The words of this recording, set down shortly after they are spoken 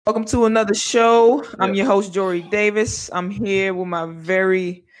Welcome to another show. I'm Yeah. your host, Jory Davis. I'm here with my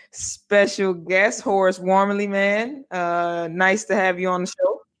very special guest, Horace Warmley, man. Nice to have you on the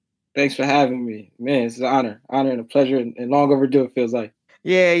show. Thanks for having me. Man, it's an honor and a pleasure and long overdue, it feels like.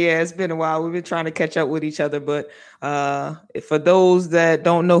 Yeah, it's been a while. We've been trying to catch up with each other, but for those that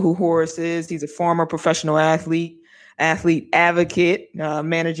don't know who Horace is, he's a former professional athlete advocate,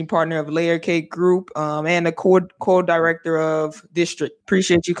 managing partner of Layer Cake Group, and the co-director of District.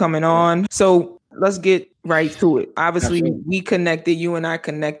 Appreciate you coming on. So let's get right to it. Obviously, Absolutely. we connected. You and I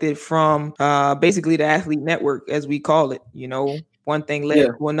connected from basically the Athlete Network, as we call it. You know, one thing led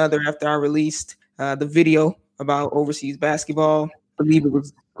Yeah. to another after I released the video about overseas basketball. I believe it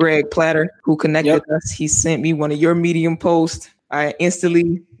was Greg Platter who connected Yep. us. He sent me one of your Medium posts. I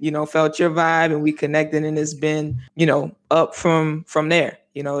instantly, felt your vibe and we connected, and it's been, up from there.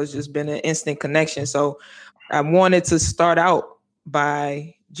 It's just been an instant connection. So I wanted to start out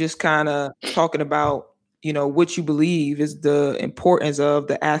by just kind of talking about, what you believe is the importance of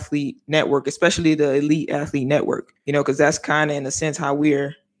the athlete network, especially the elite athlete network, because that's kind of in a sense how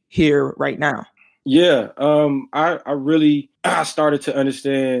we're here right now. Yeah. I really I started to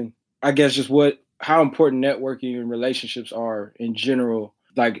understand, I guess, just how important networking and relationships are in general.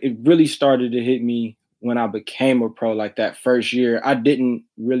 Like, it really started to hit me when I became a pro, like that first year. I didn't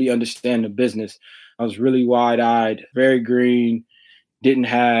really understand the business. I was really wide-eyed, very green, didn't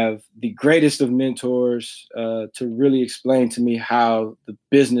have the greatest of mentors to really explain to me how the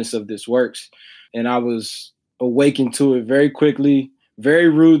business of this works. And I was awakened to it very quickly, very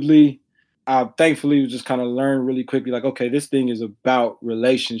rudely. I thankfully just kind of learned really quickly, like, okay, this thing is about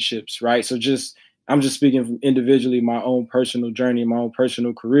relationships, right? So I'm just speaking from individually, my own personal journey, my own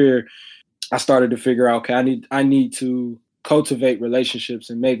personal career. I started to figure out, okay, I need to cultivate relationships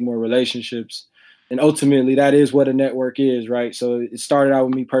and make more relationships. And ultimately, that is what a network is, right? So it started out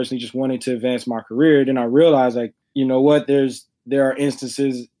with me personally just wanting to advance my career. Then I realized, like, you know what, there are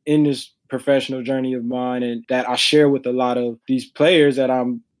instances in this professional journey of mine and that I share with a lot of these players that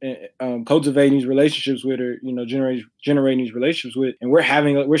I'm cultivating these relationships with, or generating these relationships with, and we're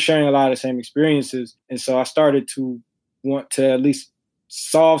sharing a lot of the same experiences. And so I started to want to at least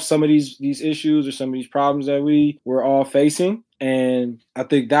solve some of these issues or some of these problems that we were all facing. And I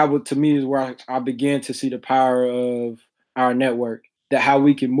think to me is where I began to see the power of our network, that how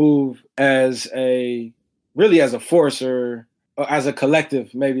we can move as a force, or as a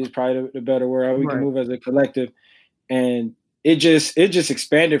collective, maybe is probably the better word. How we can Right. move as a collective. And it just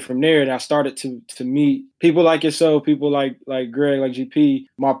expanded from there. And I started to meet people like yourself, people like Greg, like GP,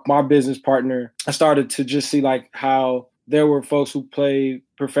 my business partner. I started to just see like how there were folks who played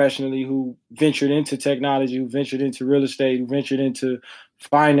professionally, who ventured into technology, who ventured into real estate, who ventured into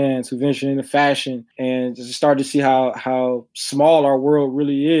finance, who ventured into fashion, and just started to see how small our world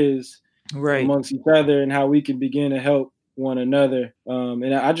really is Right. amongst each other, and how we can begin to help one another.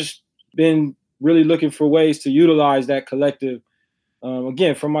 And I just been really looking for ways to utilize that collective,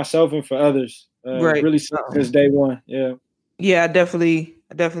 again, for myself and for others, Right. really since day one. Yeah. Yeah, I definitely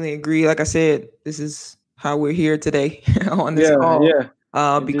agree. Like I said, this is how we're here today on this Yeah. call,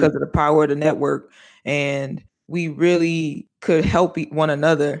 Yeah. because Indeed. of the power of the network, and we really could help one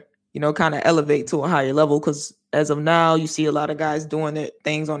another. Kind of elevate to a higher level. Because as of now, you see a lot of guys doing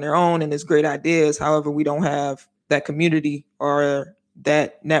things on their own, and it's great ideas. However, we don't have that community or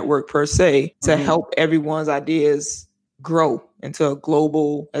that network per se to Mm-hmm. help everyone's ideas grow into a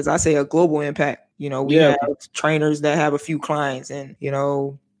global, as I say, a global impact. We Yeah. have trainers that have a few clients, and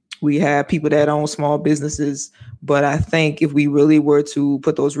we have people that own small businesses. But I think if we really were to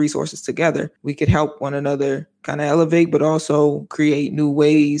put those resources together, we could help one another kind of elevate, but also create new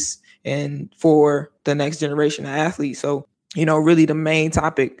ways and for the next generation of athletes. So, really the main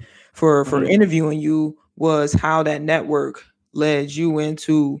topic for Mm-hmm. interviewing you was how that network led you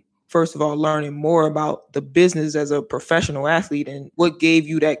into, first of all, learning more about the business as a professional athlete, and what gave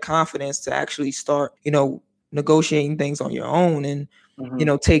you that confidence to actually start, negotiating things on your own, and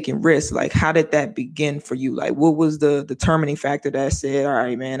Mm-hmm. taking risks. Like, how did that begin for you? Like, what was the determining factor that said, all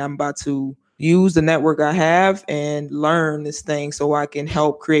right, man, I'm about to use the network I have and learn this thing so I can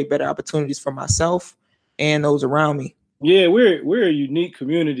help create better opportunities for myself and those around me? Yeah, we're a unique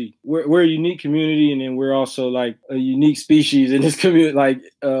community. We're a unique community, and then we're also like a unique species in this community, like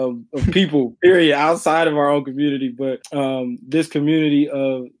of people. Period. Outside of our own community, but this community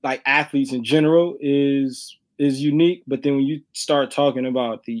of like athletes in general is unique. But then when you start talking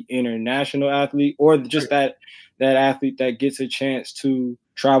about the international athlete, or just that athlete that gets a chance to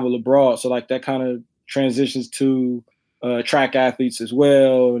travel abroad, so like that kind of transitions to track athletes as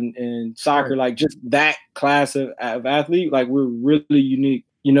well, and soccer, Right. like just that class of athlete, like we're really unique.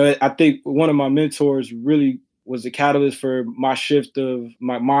 I think one of my mentors really was the catalyst for my shift of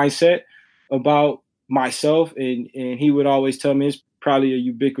my mindset about myself. And he would always tell me, it's probably a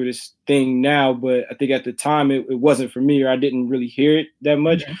ubiquitous thing now, but I think at the time it wasn't for me, or I didn't really hear it that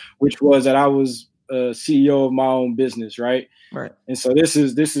much, which was that I was a CEO of my own business. Right. And so this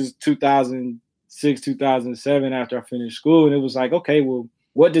is 2006, 2007 after I finished school. And it was like, okay, well,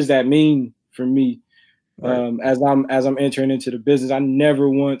 what does that mean for me? As I'm entering into the business? I never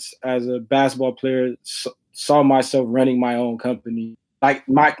once as a basketball player saw myself running my own company, like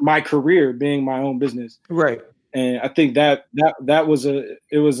my career being my own business. Right. And I think that was a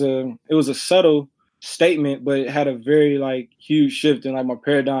subtle statement, but it had a very like huge shift in like my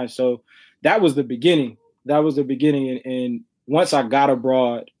paradigm. So that was the beginning. And once I got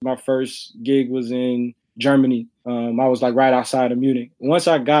abroad, my first gig was in Germany. I was like right outside of Munich. Once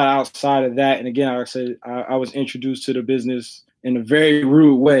I got outside of that, and again, like I said, I was introduced to the business in a very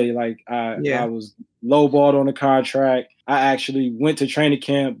rude way. Like I was lowballed on the contract. I actually went to training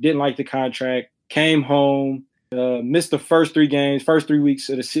camp, didn't like the contract, came home, missed the first 3 weeks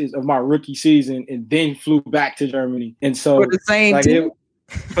of my rookie season, and then flew back to Germany. And so for the same team?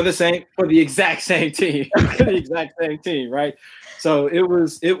 For the exact same team, right? So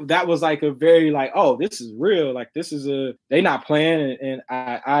that was like a very like, oh, this is real. Like they not playing, and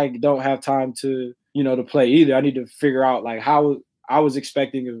I don't have time to, to play either. I need to figure out like how I was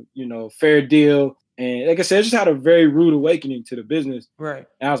expecting a, fair deal. And like I said, I just had a very rude awakening to the business. Right.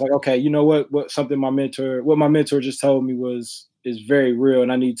 And I was like, okay, you know what my mentor just told me is very real,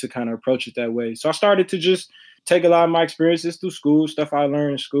 and I need to kind of approach it that way. So I started to just take a lot of my experiences through school, stuff I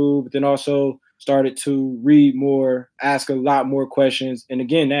learned in school, but then also started to read more, ask a lot more questions. And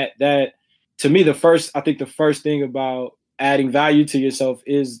again, that to me, the first thing about adding value to yourself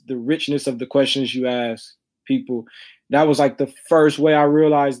is the richness of the questions you ask people. That was like the first way I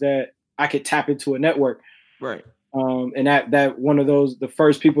realized that I could tap into a network. Right. And that one of those, the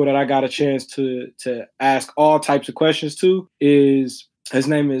first people that I got a chance to ask all types of questions to his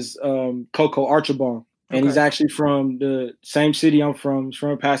name is Coco Archibald. And he's actually from the same city I'm from. He's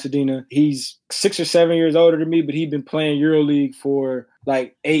from Pasadena. He's 6 or 7 years older than me, but he'd been playing EuroLeague for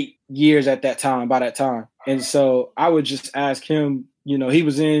like 8 years by that time. And so I would just ask him, he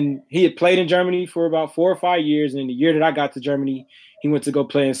had played in Germany for about 4 or 5 years. And the year that I got to Germany, he went to go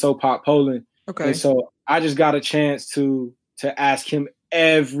play in Sopot, Poland. Okay. And so I just got a chance to ask him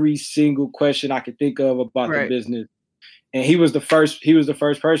every single question I could think of about the business. And he was the first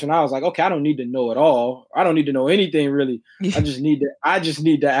person. I was like, okay, I don't need to know it all. I don't need to know anything really. I just need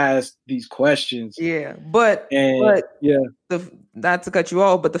to ask these questions. Yeah. But not to cut you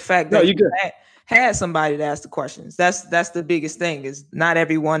off, but the fact that you had somebody to ask the questions, that's the biggest thing. Is not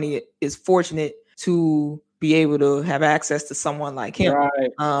everyone is fortunate to be able to have access to someone like him,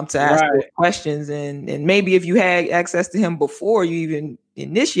 to ask those questions. And maybe if you had access to him before you even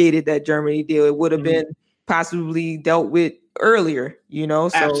initiated that Germany deal, it would have been possibly dealt with earlier, So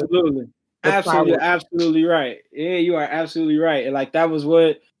absolutely right. Yeah, you are absolutely right. And like that was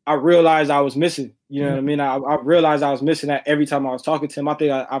what I realized I was missing. You know what I mean? I realized I was missing that every time I was talking to him. I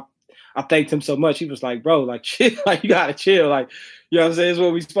think I thanked him so much. He was like, bro, like chill, like you gotta chill. Like, you know what I'm saying? It's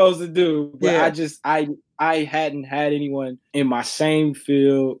what we're supposed to do. But I hadn't had anyone in my same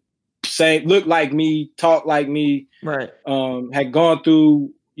field, look like me, talk like me, right? Had gone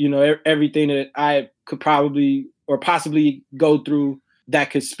through, everything that I could probably or possibly go through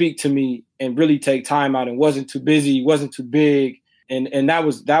that could speak to me and really take time out and wasn't too busy, wasn't too big. And that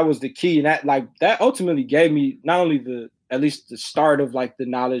was the key. And that ultimately gave me not only at least the start of like the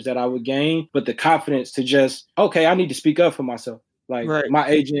knowledge that I would gain, but the confidence to just, okay, I need to speak up for myself. Like my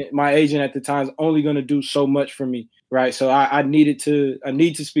agent at the time is only going to do so much for me. Right. So I need to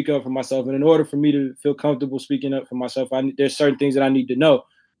speak up for myself. And in order for me to feel comfortable speaking up for myself, there's certain things that I need to know.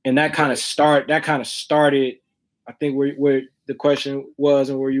 And that kind of started, I think where the question was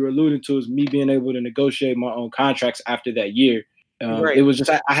and where you were alluding to is me being able to negotiate my own contracts after that year. It was just,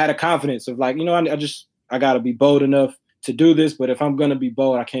 I had a confidence of like, I got to be bold enough to do this. But if I'm going to be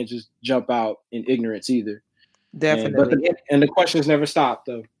bold, I can't just jump out in ignorance either. Definitely. And the questions never stopped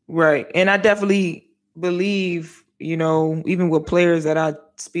though. Right. And I definitely believe, even with players that I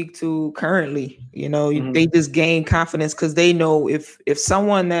speak to currently, they just gain confidence because they know if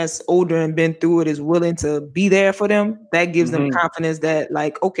someone that's older and been through it is willing to be there for them, that gives them confidence that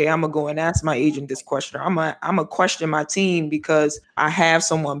like, okay, I'm gonna go and ask my agent this question. I'm gonna question my team because I have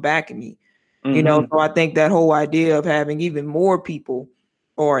someone backing me. So I think that whole idea of having even more people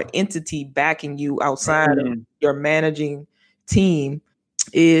or entity backing you outside of your managing team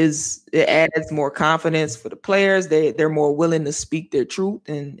is it adds more confidence for the players. They're more willing to speak their truth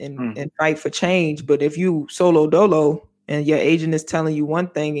and fight for change. But if you solo dolo and your agent is telling you one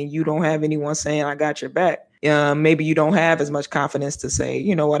thing and you don't have anyone saying I got your back, maybe you don't have as much confidence to say,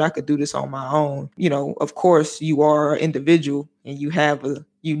 you know what, I could do this on my own. You know, of course you are an individual and you have a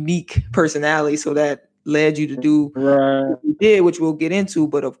unique personality, so that led you to do what you did, which we'll get into.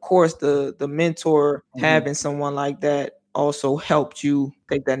 But of course the mentor, having someone like that also helped you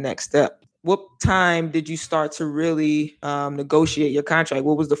take that next step. What time did you start to really negotiate your contract?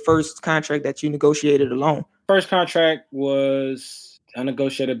 What was the first contract that you negotiated alone? First contract was I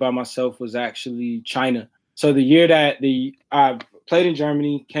negotiated by myself was actually China. So the year that I played in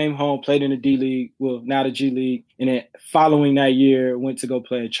Germany, came home, played in the D League, well, now the G League, and then following that year went to go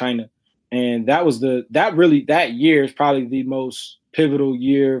play in China. And that year is probably the most pivotal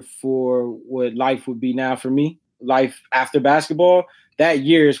year for what life would be now for me. Life after basketball, that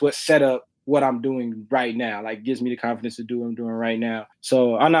year is what set up what I'm doing right now. Like, gives me the confidence to do what I'm doing right now.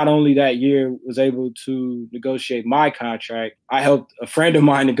 So I not only that year was able to negotiate my contract, I helped a friend of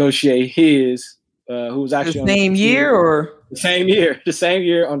mine negotiate his, who was actually the same year or the same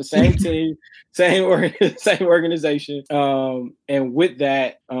year on the same team, same organization. And with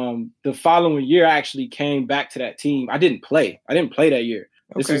that, the following year, I actually came back to that team. I didn't play that year.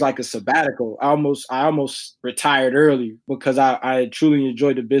 This was like a sabbatical. I almost retired early because I truly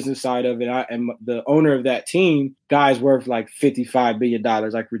enjoyed the business side of it. And the owner of that team, guy's worth like $55 billion,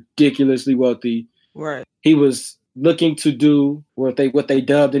 like ridiculously wealthy. Right. He was looking to do what they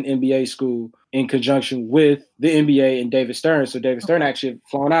dubbed an MBA school in conjunction with the NBA and David Stern. So David Stern actually had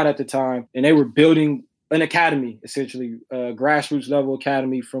flown out at the time, and they were building an academy, essentially a grassroots level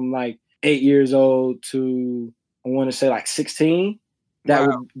academy from like 8 years old to, I want to say, like 16. That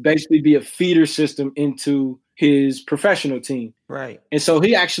would basically be a feeder system into his professional team. Right. And so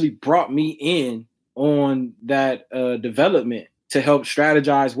he actually brought me in on that development to help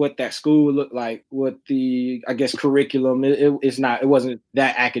strategize what that school would look like, what the, I guess, curriculum, it wasn't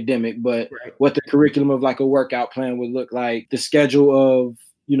that academic, but what the curriculum of like a workout plan would look like, the schedule of,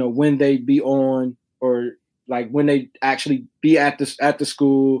 you know, when they'd be on, or like when they actually be at the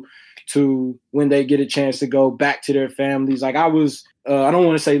school, to when they get a chance to go back to their families. Like I was, I don't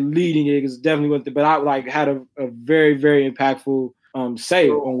want to say leading it, because definitely wasn't, but I like had a very, very impactful say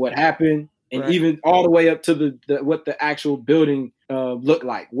on what happened, and even all the way up to the what the actual building looked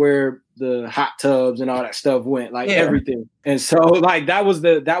like, where the hot tubs and all that stuff went, like everything. And so like that was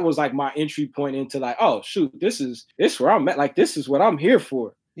like my entry point into like, oh shoot, this is where I'm at. Like this is what I'm here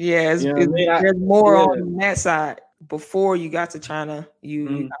for. Yeah, you know there's more on that side. Before you got to China,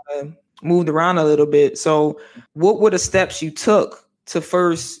 you moved around a little bit. So what were the steps you took to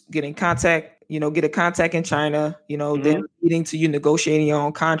first get in contact, get a contact in China, then leading to you negotiating your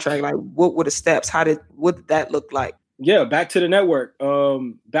own contract? Like what were the steps? What did that look like? Yeah, back to the network.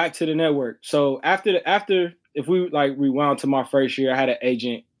 So after if we like rewound to my first year, I had an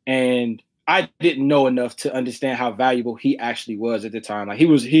agent, and I didn't know enough to understand how valuable he actually was at the time. Like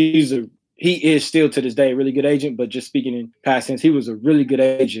he is still to this day a really good agent, but just speaking in past tense, he was a really good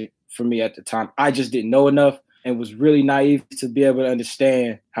agent for me at the time. I just didn't know enough and was really naive to be able to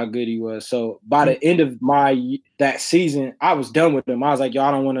understand how good he was. So by the end of that season, I was done with him. I was like, yo,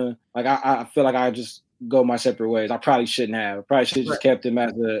 I don't want to, like, I feel like I just go my separate ways. I probably shouldn't have. I probably should have just kept him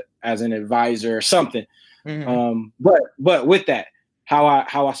as an advisor or something. But with that, how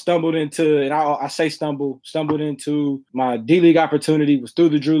I stumbled into, and I say stumbled into my D League opportunity was through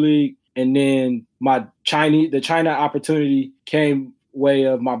the Drew League. And then the China opportunity came way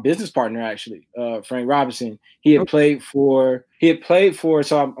of my business partner, actually, Frank Robinson. He had played for,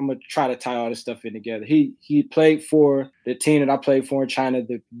 so I'm going to try to tie all this stuff in together. He played for the team that I played for in China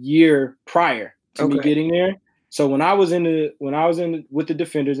the year prior to me getting there. So when I was with the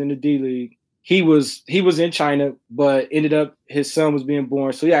Defenders in the D League, he was in China, but ended up his son was being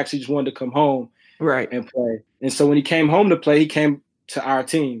born. So he actually just wanted to come home and play. And so when he came home to play, he came to our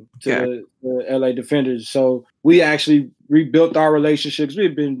team, to the LA Defenders. So we actually rebuilt our relationships.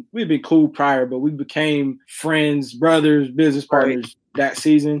 We've been cool prior, but we became friends, brothers, business partners that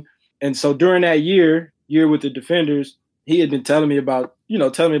season. And so during that year with the Defenders, he had been telling me about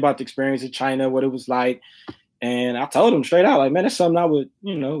the experience in China, what it was like. And I told him straight out, like, man, that's something I would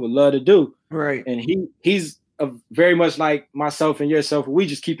love to do. Right. And he's very much like myself and yourself. We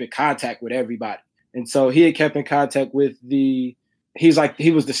just keep in contact with everybody. And so he had kept in contact with he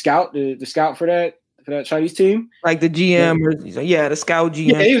was the scout, the scout for that Chinese team. Like the GM the scout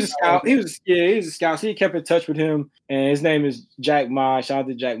GM. Yeah, he was a scout. He was a scout. So he kept in touch with him, and his name is Jack Ma. Shout out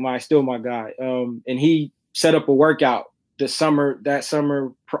to Jack Ma, still my guy. And he set up a workout that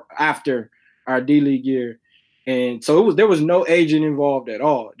summer after our D League year. And so there was no agent involved at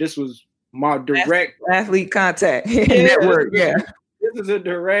all. This was my direct athlete contact network. Yeah. This is a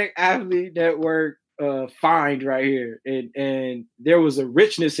direct athlete network find right here. And there was a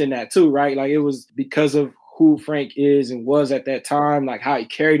richness in that too, right? Like it was because of who Frank is and was at that time, like how he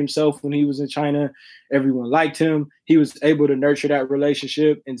carried himself when he was in China. Everyone liked him. He was able to nurture that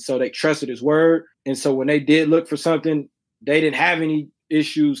relationship. And so they trusted his word. And so when they did look for something, they didn't have any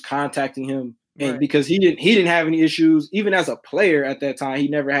issues contacting him. And because he didn't have any issues, even as a player at that time, he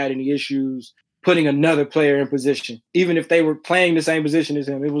never had any issues putting another player in position, even if they were playing the same position as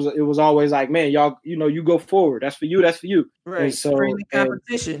him. It was always like, man, y'all, you go forward. That's for you. That's for you. Right. And so, friendly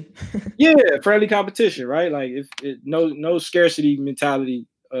competition. Friendly competition, right? Like no scarcity mentality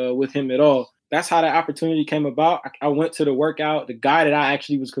with him at all. That's how that opportunity came about. I went to the workout. The guy that I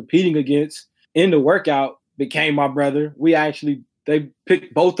actually was competing against in the workout became my brother. They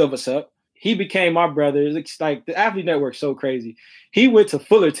picked both of us up. He became my brother. It's like the Athlete Network's so crazy. He went to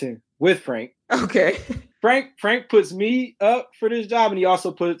Fullerton with Frank. Okay. Frank puts me up for this job, and he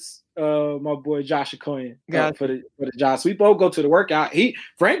also puts my boy Josh Okoye up for the job. So we both go to the workout.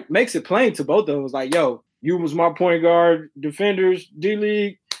 Frank makes it plain to both of us, like, yo, you was my point guard, Defenders,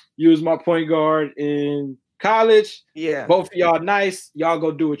 D-League. You was my point guard in college. Yeah. Both of y'all nice. Y'all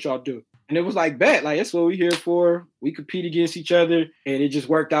go do what y'all do. And it was like, bet, like, that's what we here for. We compete against each other. And it just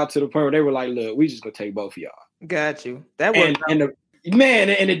worked out to the point where they were like, look, we just gonna take both of y'all. Got you. That was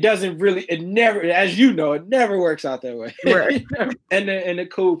and it doesn't really, it never, as you know, it never works out that way. Right. and the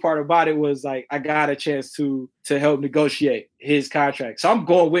cool part about it was like, I got a chance to help negotiate his contract. So I'm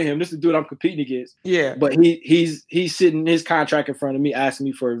going with him. This is the dude I'm competing against. Yeah. But he's sitting his contract in front of me, asking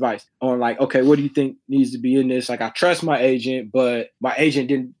me for advice on like, okay, what do you think needs to be in this? Like, I trust my agent, but my agent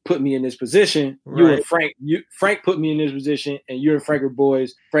didn't put me in this position. Right. You and Frank put me in this position, and you and Frank are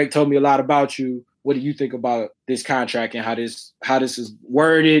boys. Frank told me a lot about you. What do you think about this contract and how this is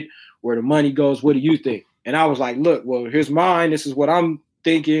worded, where the money goes? What do you think? And I was like, look, well, here's mine. This is what I'm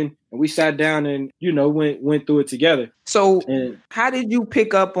thinking. And we sat down and, went through it together. So how did you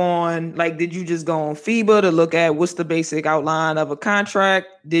pick up on, like, did you just go on FIBA to look at what's the basic outline of a contract?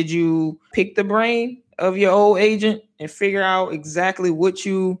 Did you pick the brain of your old agent and figure out exactly what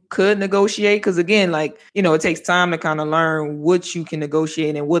you could negotiate? Because again, like, it takes time to kind of learn what you can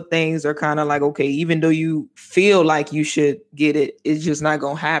negotiate and what things are kind of like, okay, even though you feel like you should get it, it's just not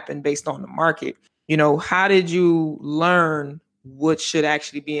going to happen based on the market. How did you learn what should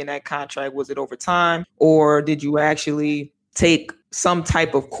actually be in that contract? Was it over time, or did you actually take some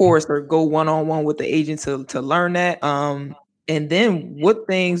type of course or go one-on-one with the agent to learn that? And then what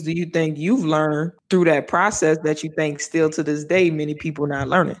things do you think you've learned through that process that you think still to this day many people not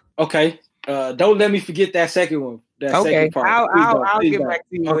learning? Okay. Don't let me forget that second one. Second part. I'll get back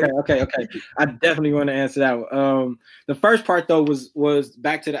to you. Okay. I definitely want to answer that one. The first part though was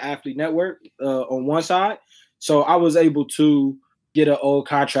back to the Athlete Network on one side. So I was able to get an old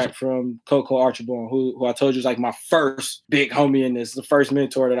contract from Coco Archibald, who I told you is like my first big homie in this, the first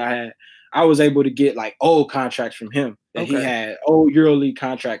mentor that I had. I was able to get like old contracts from him. And he had old EuroLeague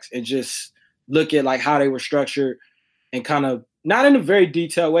contracts and just look at like how they were structured and kind of, not in a very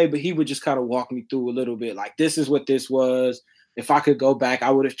detailed way, but he would just kind of walk me through a little bit. Like, this is what this was. If I could go back,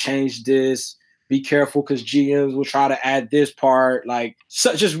 I would have changed this. Be careful because GMs will try to add this part. Like,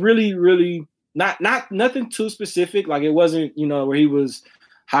 so just really, really not nothing too specific. Like, it wasn't, where he was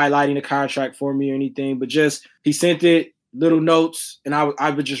highlighting the contract for me or anything, but just he sent it, little notes, and I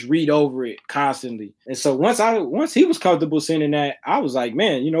would just read over it constantly. And so once he was comfortable sending that, I was like,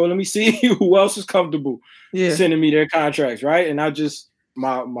 man, let me see who else is comfortable sending me their contracts, right? And I just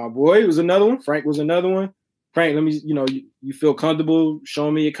my boy was another one. Frank was another one. Frank, let me, you feel comfortable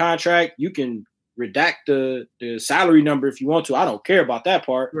showing me your contract? You can redact the salary number if you want to. I don't care about that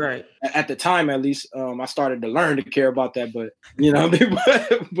part. Right. At the time, at least, I started to learn to care about that. But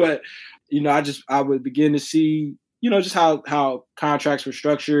but I would begin to see, just how contracts were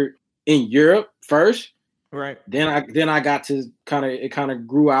structured in Europe first. Right. Then I got to it kind of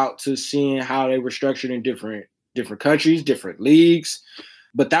grew out to seeing how they were structured in different countries, different leagues.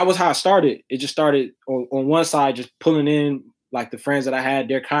 But that was how it started. It just started on one side, just pulling in like the friends that I had,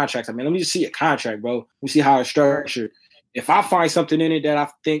 their contracts. I mean, let me just see a contract, bro. Let me see how it's structured. If I find something in it that I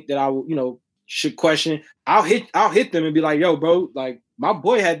think that I will, should question, I'll hit them and be like, yo, bro, like, my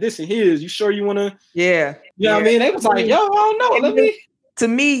boy had this in his. You sure you want to? Yeah. You know what I mean? They was like, yo, I don't know. To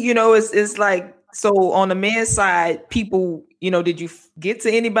me, it's like, so on the men's side, people, did you get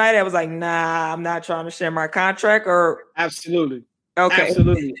to anybody that was like, nah, I'm not trying to share my contract? Or absolutely. Okay.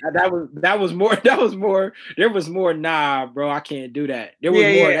 Absolutely. That was more. There was more. Nah, bro, I can't do that. There was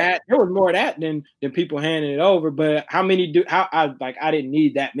more of that. There was more of that than people handing it over. But how many do? I didn't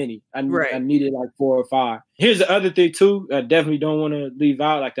need that many. I needed like 4 or 5. Here's the other thing too. I definitely don't want to leave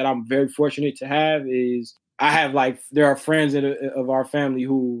out. Like that, I'm very fortunate to have is I have there are friends of our family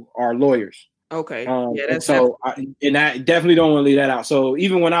who are lawyers. Okay. And so I definitely don't want to leave that out. So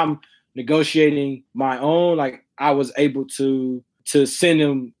even when I'm negotiating my own, like I was able to send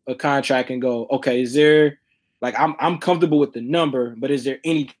them a contract and go, okay, is there like I'm comfortable with the number, but is there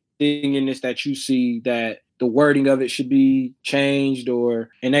anything in this that you see that the wording of it should be changed?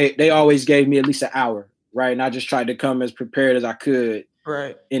 And they always gave me at least an hour, right? And I just tried to come as prepared as I could,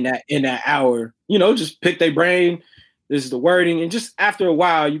 right, in that hour, just pick their brain. This is the wording, and just after a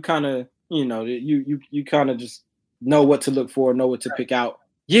while, you kind of you kind of just know what to look for, know what to pick out.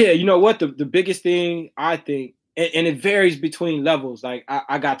 Yeah, you know what? The biggest thing I think, and it varies between levels. Like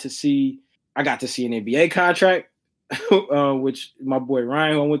I got to see an NBA contract, which my boy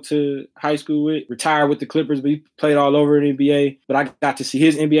Ryan, who I went to high school with, retired with the Clippers, but he played all over the NBA. But I got to see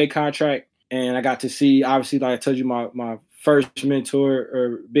his NBA contract, and I got to see, obviously, like I told you, my first mentor,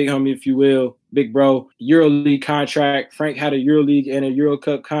 or big homie, if you will, big bro, EuroLeague contract. Frank had a EuroLeague and a Euro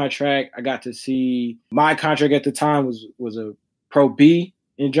Cup contract. I got to see my contract at the time was a Pro B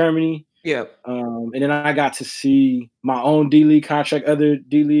in Germany. Yeah. And then I got to see my own D-League contract, other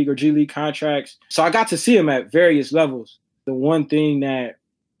D-League or G-League contracts. So I got to see them at various levels. The one thing that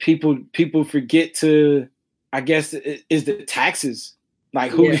people forget to, I guess, is the taxes.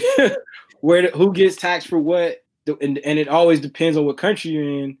 Like who gets taxed for what, and it always depends on what country you're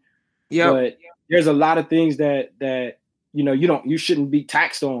in. Yeah. But there's a lot of things that you shouldn't be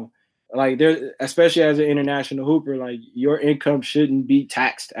taxed on. Like there, especially as an international hooper, like your income shouldn't be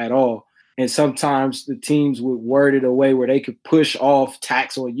taxed at all. And sometimes the teams would word it a way where they could push off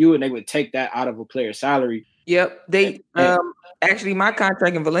tax on you, and they would take that out of a player's salary. Yep. Actually, my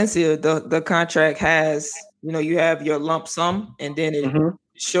contract in Valencia, the contract has, you have your lump sum, and then it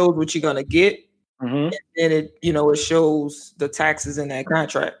shows what you're gonna get, and then it shows the taxes in that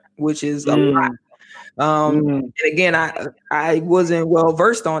contract, which is a lot. And again, I wasn't well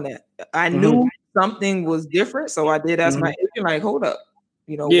versed on that. I knew something was different, so I did ask my agent, like, hold up,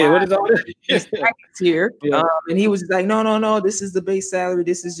 what is all this here? Yeah. And he was just like, no, this is the base salary.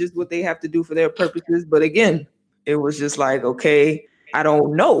 This is just what they have to do for their purposes. But again, it was just like, okay, I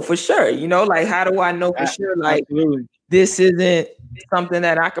don't know for sure. Like, how do I know for sure? Like, this isn't something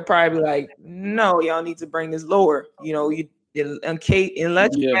that I could probably be like, no, y'all need to bring this lower. Unless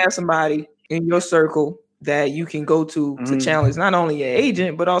you have somebody in your circle that you can go to challenge not only your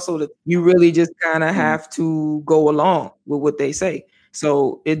agent, but also you really just kind of have to go along with what they say.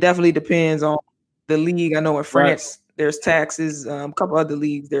 So it definitely depends on the league. I know in France, there's taxes. A couple other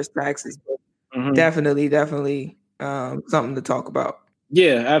leagues, there's taxes. But definitely something to talk about.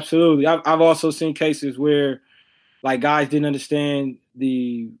 Yeah, absolutely. I've also seen cases where like guys didn't understand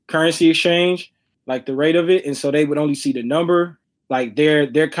the currency exchange, like the rate of it. And so they would only see the number. Like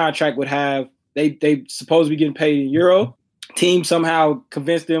their contract would have, they supposed to be getting paid in euro. Team somehow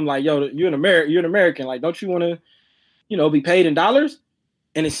convinced them like, yo, you're an American. Like, don't you want to, be paid in dollars?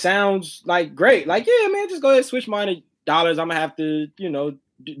 And it sounds like great. Like, yeah, man, just go ahead and switch mine to dollars. I'm going to have to,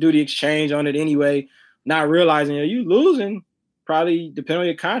 do the exchange on it anyway. Not realizing you losing probably, depending on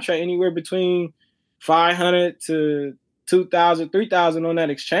your contract, anywhere between 500 to 2,000, 3,000 on that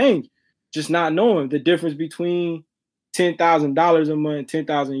exchange. Just not knowing the difference between $10,000 a month,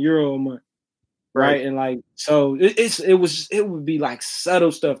 10,000 euro a month. Right. And like, so it would be like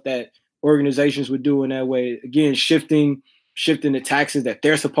subtle stuff that organizations would do in that way. Again, shifting the taxes that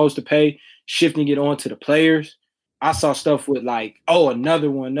they're supposed to pay, shifting it onto the players. I saw stuff with like,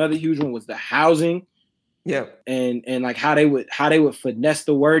 another huge one was the housing. Yeah. And like how they would finesse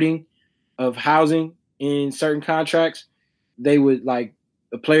the wording of housing in certain contracts. They would like,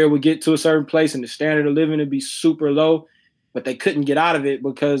 a player would get to a certain place and the standard of living would be super low, but they couldn't get out of it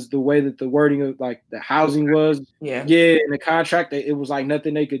because the way that the wording of like the housing was, in the contract, it was like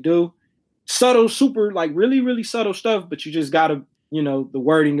nothing they could do. Subtle, super, like really, really subtle stuff, but you just gotta, the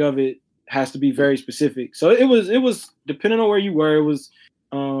wording of it has to be very specific. So it was depending on where you were, it was,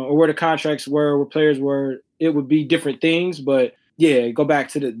 or where the contracts were, where players were, it would be different things. But yeah, go back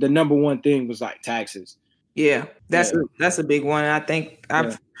to the number one thing was like taxes. Yeah, that's a big one. I think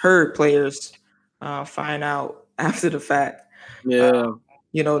I've heard players find out after the fact. Yeah,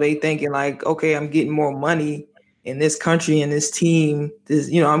 they thinking like, okay, I'm getting more money in this country and this team. This,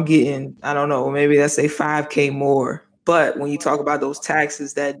 I'm getting, I don't know, maybe let's say $5,000 more. But when you talk about those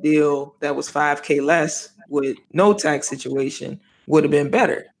taxes, that deal that was $5,000 less with no tax situation would have been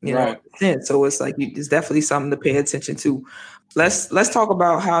better, you know. Right. So it's like it's definitely something to pay attention to. Let's talk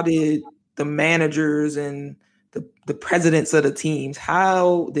about how did the managers and the presidents of the teams,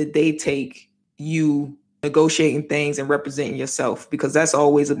 how did they take you negotiating things and representing yourself? Because that's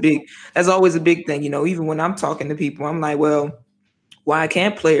always a big thing. You know, even when I'm talking to people, I'm like, well, why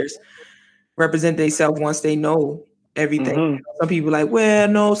can't players represent themselves once they know everything? Mm-hmm. Some people are like, well,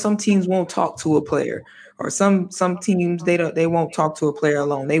 no, some teams won't talk to a player, or some teams they won't talk to a player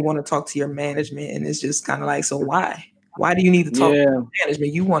alone. They want to talk to your management, and it's just kind of like, so why? Why do you need to talk to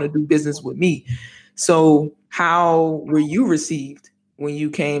management? You want to do business with me. So how were you received when you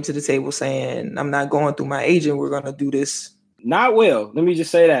came to the table saying, I'm not going through my agent, we're going to do this? Not well. Let me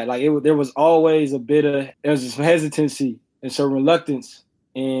just say that. Like there was always there was some hesitancy and some reluctance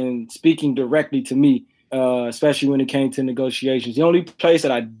in speaking directly to me, especially when it came to negotiations. The only place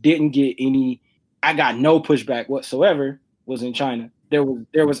that I got no pushback whatsoever was in China. There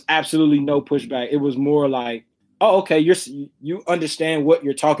was absolutely no pushback. It was more like, oh, okay, you understand what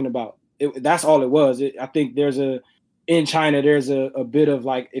you're talking about. That's all it was. I think in China, there's a bit of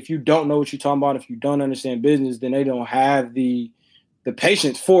like, if you don't know what you're talking about, if you don't understand business, then they don't have the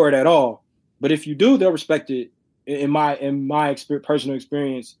patience for it at all. But if you do, they'll respect it. In my personal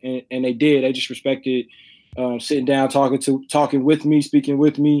experience, and they did. They just respected sitting down, talking with me, speaking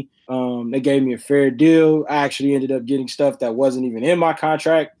with me. They gave me a fair deal. I actually ended up getting stuff that wasn't even in my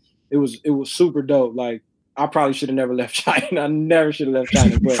contract. It was super dope. Like, I probably should have never left China. I never should have left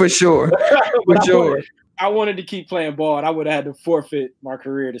China. But, for sure. For sure. I wanted to keep playing ball, and I would have had to forfeit my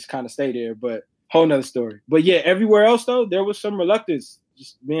career to kind of stay there. But whole nother story. But yeah, everywhere else though, there was some reluctance.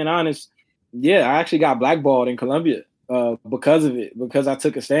 Just being honest. Yeah, I actually got blackballed in Colombia because of it, because I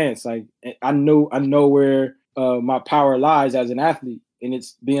took a stance. Like, I know where my power lies as an athlete, and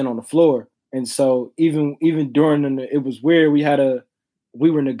it's being on the floor. And so even during it was weird. We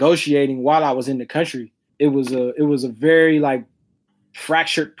were negotiating while I was in the country. It was a very like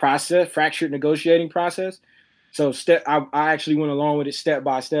fractured negotiating process. So I actually went along with it step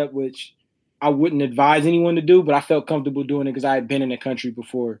by step, which I wouldn't advise anyone to do, but I felt comfortable doing it because I had been in the country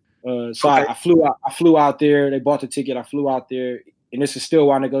before. So okay. I flew out there. They bought the ticket. I flew out there, and this is still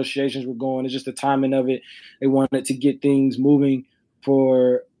while negotiations were going. It's just the timing of it. They wanted to get things moving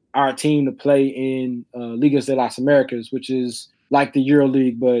for our team to play in Ligas de las Americas, which is like the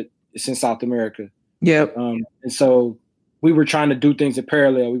EuroLeague, but it's in South America. Yep. And so we were trying to do things in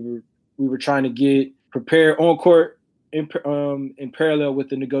parallel. We were trying to get prepared on court in parallel with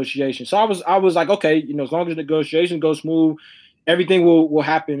the negotiation. So I was like, okay, you know, as long as the negotiation goes smooth, everything will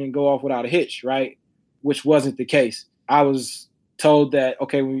happen and go off without a hitch, right? Which wasn't the case. I was told that,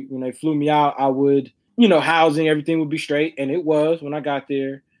 okay, when they flew me out, I would, you know, housing, everything would be straight. And it was when I got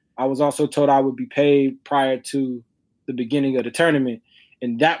there. I was also told I would be paid prior to the beginning of the tournament.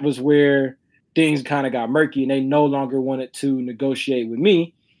 And that was where things kind of got murky, and they no longer wanted to negotiate with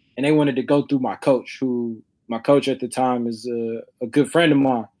me. And they wanted to go through my coach at the time is a good friend of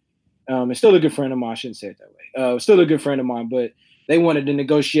mine. And still a good friend of mine. I shouldn't say it that way. Still a good friend of mine, but they wanted to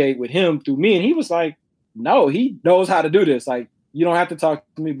negotiate with him through me. And he was like, no, he knows how to do this. Like, you don't have to talk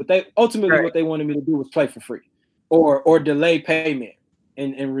to me. But they ultimately What they wanted me to do was play for free or delay payment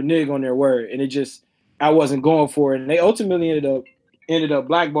and renege on their word. And I wasn't going for it. And they ultimately ended up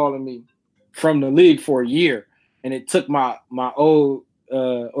blackballing me from the league for a year. And it took my old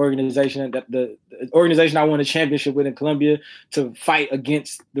organization, the organization I won a championship with in Colombia, to fight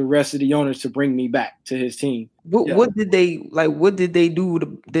against the rest of the owners to bring me back to his team. What did they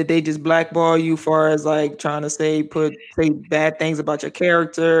do? Did they just blackball you far as like trying to say bad things about your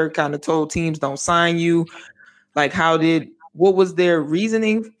character, kind of told teams don't sign you? Like, what was their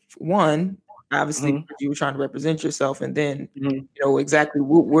reasoning? One, obviously you were trying to represent yourself, and then you know exactly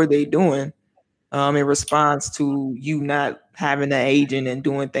what were they doing in response to you not having an agent and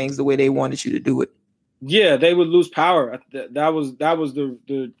doing things the way they wanted you to do it? Yeah, they would lose power. That was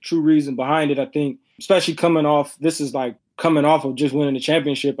the true reason behind it. I think, especially coming off of just winning the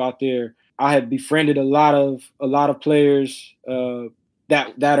championship out there, I had befriended a lot of players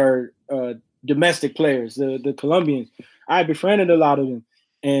that are domestic players, the Colombians. I had befriended a lot of them,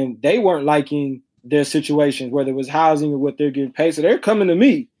 and they weren't liking their situations, whether it was housing or what they're getting paid. So they're coming to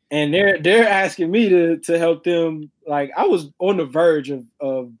me. And they're asking me to help them. Like, I was on the verge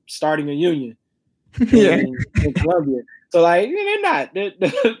of starting a union in Colombia. So like,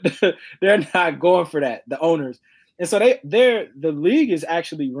 they're not going for that, the owners. And so the league is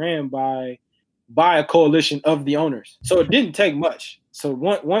actually ran by a coalition of the owners. So it didn't take much. So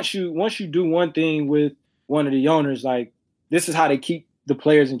once you do one thing with one of the owners, like, this is how they keep the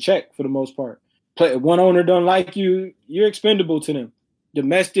players in check for the most part. one owner don't like you, you're expendable to them.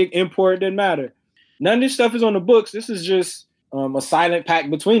 Domestic, import, doesn't matter. None of this stuff is on the books. This is just a silent pact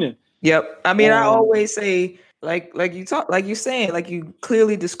between them. Yep. I mean, I always say, like you're saying, like you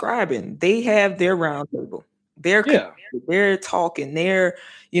clearly describing, they have their round table. They're talking, they're,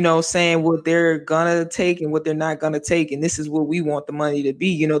 saying what they're gonna take and what they're not gonna take, and this is what we want the money to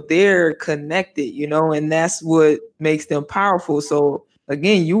be. They're connected, and that's what makes them powerful. So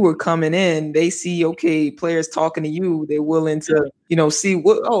again, you were coming in, they see, okay, players talking to you, they're willing to, see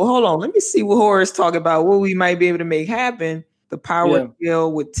what, hold on, let me see what Horace talking about, what we might be able to make happen. The power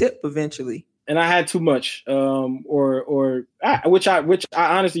scale would tip eventually. And I had too much, which I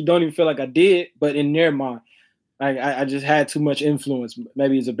honestly don't even feel like I did, but in their mind, I just had too much influence.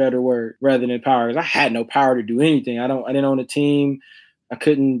 Maybe it's a better word rather than power. Because I had no power to do anything. I didn't own a team. I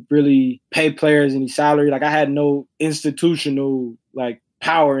couldn't really pay players any salary. Like I had no institutional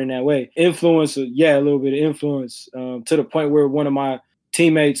power in that way. Influence, a little bit of influence to the point where one of my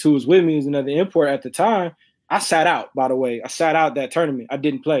teammates who was with me was another import at the time. I sat out, by the way. I sat out that tournament. I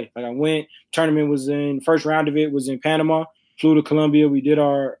didn't play. I went, tournament was in, first round of it was in Panama. Flew to Colombia. We did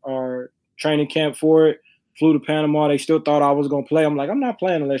our training camp for it. Flew to Panama. They still thought I was going to play. I'm like, I'm not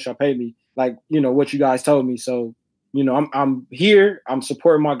playing unless y'all pay me. What you guys told me. So, I'm here. I'm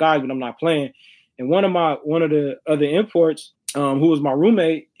supporting my guys, but I'm not playing. And one of the other imports, who was my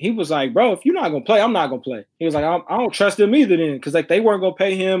roommate, he was like, bro, if you're not going to play, I'm not going to play. He was like, I don't trust them either then. Because they weren't going to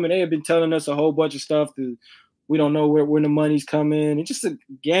pay him, and they had been telling us a whole bunch of stuff we don't know when the money's coming, and just a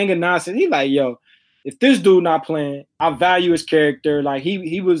gang of nonsense. He's like, yo, if this dude not playing, I value his character. Like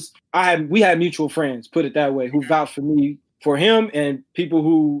we had mutual friends, put it that way, who vouched for me, for him, and people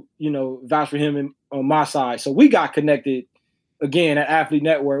who, vouched for him on my side. So we got connected again at Athlete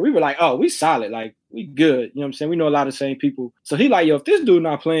Network. We were like, oh, we solid. Like we good. You know what I'm saying? We know a lot of the same people. So he like, yo, if this dude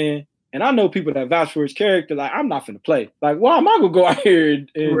not playing, and I know people that vouch for his character, like, I'm not finna play. Like, why am I gonna go out here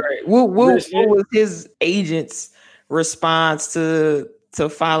and right? What was his agent's response to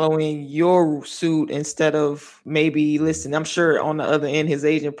following your suit instead of maybe listen? I'm sure on the other end, his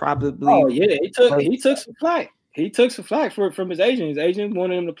agent probably. Oh yeah, he took some flack. He took some flack from his agent. His agent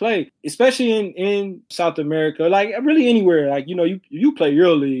wanted him to play, especially in South America, like really anywhere. Like you play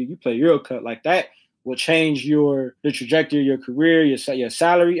EuroLeague, you play Euro Cup, like that will change the trajectory of your career, your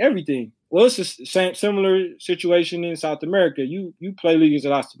salary, everything. Well, it's a similar situation in South America. You play leagues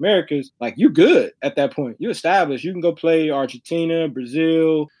in South America, like you're good at that point. You're established. You can go play Argentina,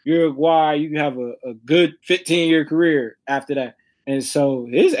 Brazil, Uruguay. You can have a good 15-year career after that. And so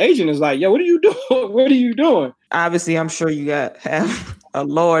his agent is like, yo, what are you doing? What are you doing? Obviously, I'm sure you have a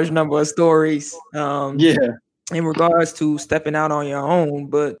large number of stories in regards to stepping out on your own.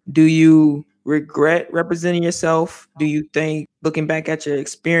 But do you regret representing yourself? Do you think, looking back at your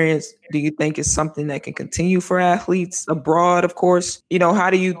experience, do you think it's something that can continue for athletes abroad, of course?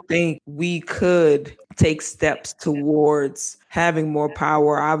 How do you think we could take steps towards having more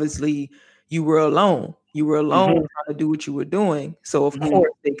power? Obviously, you were alone. Trying to do what you were doing. So, of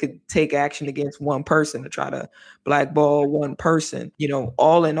course, they could take action against one person to try to blackball one person.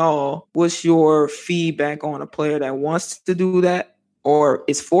 All in all, what's your feedback on a player that wants to do that or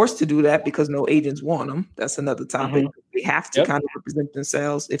is forced to do that because no agents want them? That's another topic. They have to kind of represent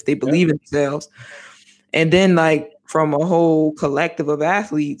themselves if they believe in themselves. And then, from a whole collective of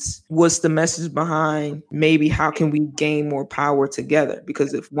athletes, what's the message behind maybe how can we gain more power together?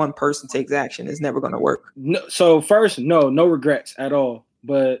 Because if one person takes action, it's never going to work. No, so first, no regrets at all.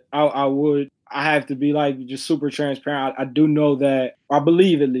 But I have to be just super transparent. I do know that, I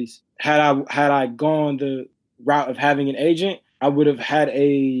believe at least, had I gone the route of having an agent, I would have had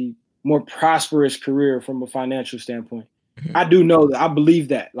a more prosperous career from a financial standpoint. I do know that. I believe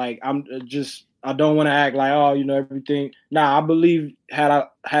that. I don't want to act like, everything. Nah, I believe had I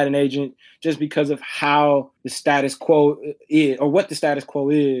had an agent, just because of how the status quo is, or what the status quo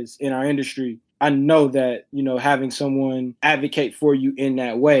is in our industry, I know that, having someone advocate for you in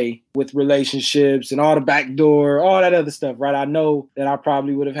that way with relationships and all the backdoor, all that other stuff, right? I know that I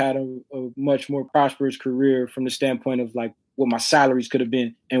probably would have had a much more prosperous career from the standpoint of what my salaries could have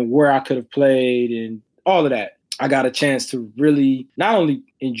been and where I could have played and all of that. I got a chance to really not only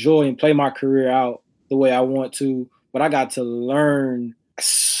enjoy and play my career out the way I want to, but I got to learn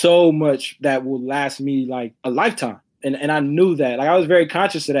so much that will last me a lifetime. And I knew that. I was very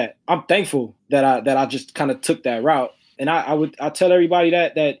conscious of that. I'm thankful that I just kind of took that route. And I tell everybody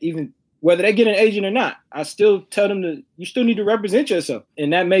that even whether they get an agent or not, I still tell them you still need to represent yourself.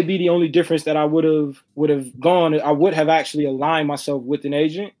 And that may be the only difference that I would have gone. I would have actually aligned myself with an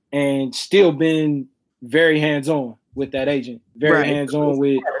agent and still been very hands-on with that agent, very Right. hands-on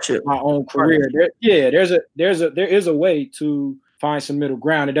with Partnership. my own career. There is a way to find some middle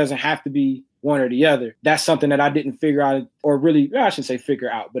ground. It doesn't have to be one or the other. That's something that I didn't figure out, or really, I shouldn't say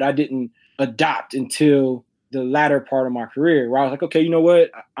figure out, but I didn't adopt until the latter part of my career, where I was like, okay, you know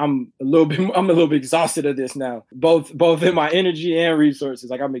what? I'm a little bit exhausted of this now, both in my energy and resources.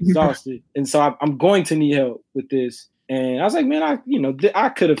 Like, I'm exhausted. And so I'm going to need help with this. And I was like, man, I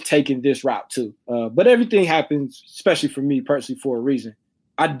could have taken this route too. But everything happens, especially for me personally, for a reason.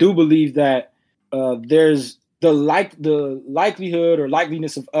 I do believe that there's the likelihood or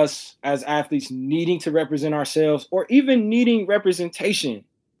likeliness of us as athletes needing to represent ourselves, or even needing representation,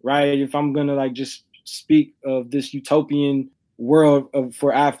 right? If I'm going to like just speak of this utopian world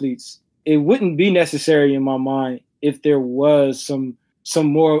for athletes, it wouldn't be necessary in my mind if there was some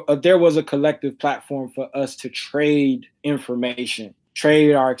more, there was a collective platform for us to trade information,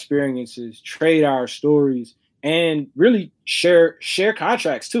 trade our experiences, trade our stories, and really share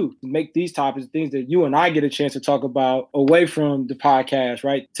contracts too. Make these topics things that you and I get a chance to talk about away from the podcast,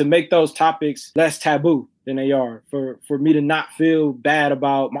 right? To make those topics less taboo than they are, for me to not feel bad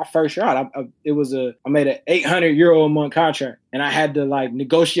about my first shot. I made an €800 a month contract, and I had to like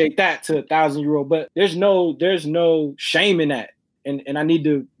negotiate that to €1,000. But there's no shame in that. And I need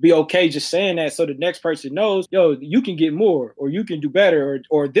to be okay just saying that, so the next person knows, yo, you can get more, or you can do better,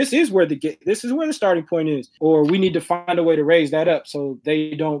 or this is where the starting point is, or we need to find a way to raise that up so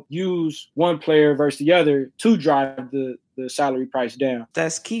they don't use one player versus the other to drive the salary price down.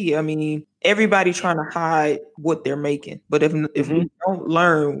 That's key. I mean, everybody trying to hide what they're making, but if we don't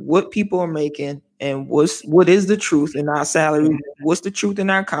learn what people are making and what is the truth in our salary, what's the truth in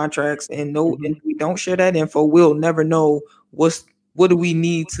our contracts, and and we don't share that info, we'll never know what do we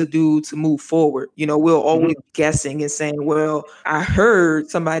need to do to move forward. We're always guessing and saying, well, I heard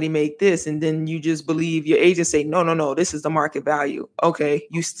somebody make this, and then you just believe your agent say, no, this is the market value. Okay,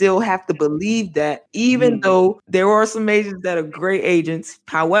 you still have to believe that, even though there are some agents that are great agents.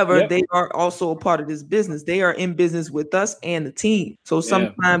 However, they are also a part of this business. They are in business with us and the team. So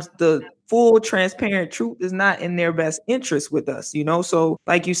sometimes the full transparent truth is not in their best interest with us, So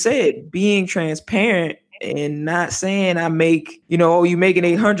like you said, being transparent and not saying I make, you making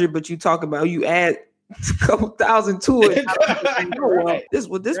 800, but you talk about you add a couple thousand to it. Right. This is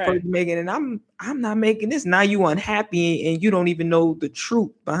what this person making, and I'm not making this. Now you unhappy, and you don't even know the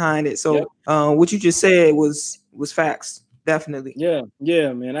truth behind it. So what you just said was facts. Definitely. Yeah,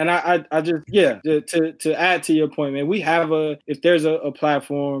 man. And I just, to add to your point, man, we have if there's a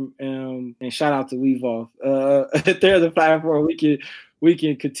platform, and shout out to Weevolve, if there's a platform we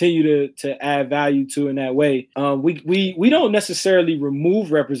can continue to add value to in that way. We don't necessarily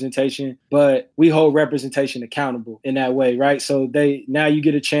remove representation, but we hold representation accountable in that way, right? So now you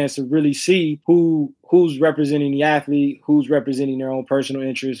get a chance to really see who's representing the athlete, who's representing their own personal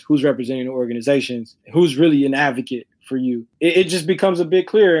interests, who's representing the organizations, who's really an advocate for you. It just becomes a bit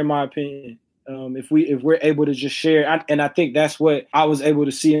clearer, in my opinion. If we're able to just share, and I think that's what I was able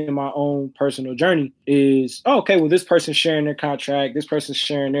to see in my own personal journey is, this person's sharing their contract, this person's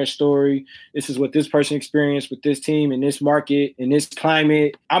sharing their story, this is what this person experienced with this team in this market, in this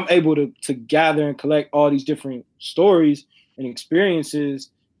climate. I'm able to gather and collect all these different stories and experiences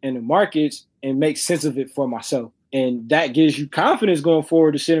in the markets and make sense of it for myself. And that gives you confidence going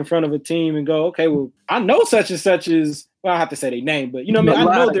forward to sit in front of a team and go, okay, well, I know such and such is, well, I have to say their name, but I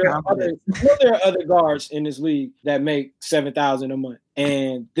know there are other guards in this league that make $7,000 a month,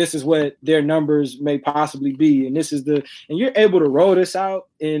 and this is what their numbers may possibly be, and and you're able to roll this out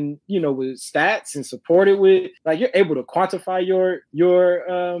with stats and support it with, like, you're able to quantify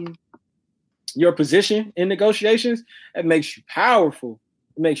your position in negotiations. That makes you powerful.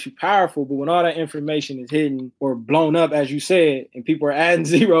 It makes you powerful, but when all that information is hidden or blown up, as you said, and people are adding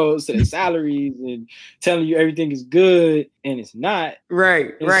zeros to their salaries and telling you everything is good and it's not.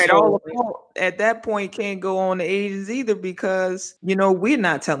 Right. All the fault at that point can't go on the agents either, because, we're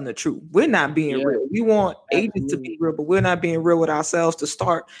not telling the truth. We're not being real. We want agents to be real, but we're not being real with ourselves to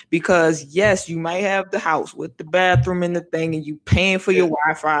start, because yes, you might have the house with the bathroom and the thing, and you paying for your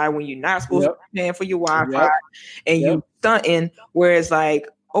Wi-Fi when you're not supposed to be paying for your Wi-Fi, and you stunting, whereas like,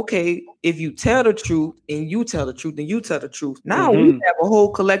 okay, if you tell the truth and you tell the truth and you tell the truth, now we have a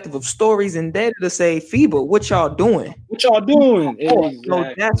whole collective of stories and data to say, FIBA, what y'all doing? Exactly.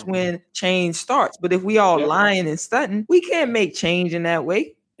 So that's when change starts. But if we all lying and stunting, we can't make change in that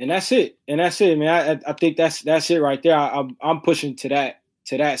way. And that's it, man. I think that's it right there. I'm pushing to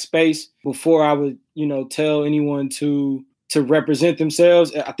that space before I would, tell anyone to to represent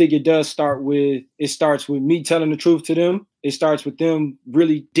themselves, I think it starts with me telling the truth to them. It starts with them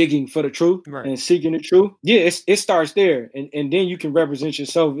really digging for the truth and seeking the truth. Yeah, it starts there. And then you can represent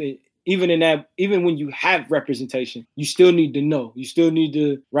yourself. Even when you have representation, you still need to know. You still need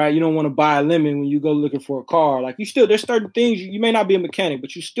to, right? You don't want to buy a lemon when you go looking for a car. Like there's certain things you may not be a mechanic,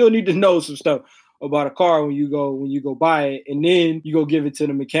 but you still need to know some stuff about a car when you go buy it, and then you go give it to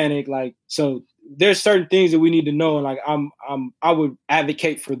the mechanic. Like, so there's certain things that we need to know, and like I would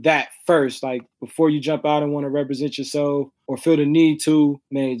advocate for that first. Like, before you jump out and want to represent yourself or feel the need to,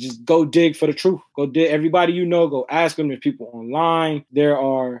 man, just go dig for the truth. Go dig. Everybody you know, go ask them. There's people online. There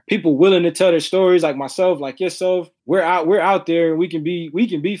are people willing to tell their stories, like myself, like yourself. We're out there. We can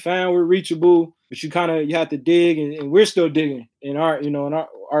be found. We're reachable. But you have to dig, and we're still digging in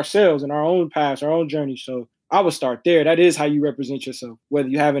ourselves, in our own past, our own journey. So I would start there. That is how you represent yourself, whether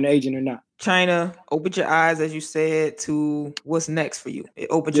you have an agent or not. China opened your eyes, as you said, to what's next for you. It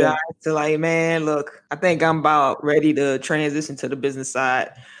opened your eyes to like, man, look, I think I'm about ready to transition to the business side.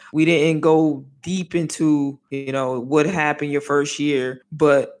 We didn't go deep into, what happened your first year,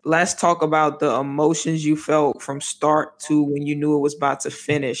 but let's talk about the emotions you felt from start to when you knew it was about to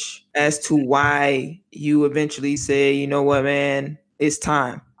finish, as to why you eventually say, you know what, man, it's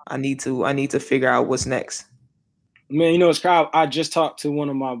time. I need to figure out what's next. Man, it's Kyle. I just talked to one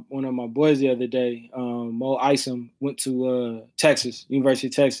of my boys the other day. Mo Isom went to Texas, University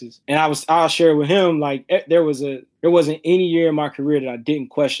of Texas, and I'll share with him, like, there wasn't any year in my career that I didn't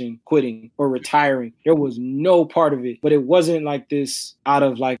question quitting or retiring. There was no part of it, but it wasn't like this out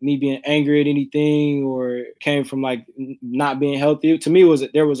of like me being angry at anything or came from like not being healthy. To me,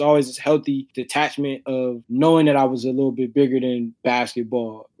 there was always this healthy detachment of knowing that I was a little bit bigger than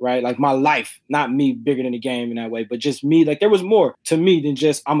basketball, right? Like my life, not me bigger than the game in that way, but just me. Like there was more to me than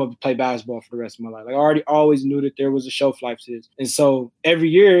just I'm gonna play basketball for the rest of my life. Like I always knew that there was a shelf life to this, and so every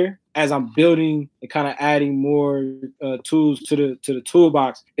year, as I'm building and kind of adding more tools to the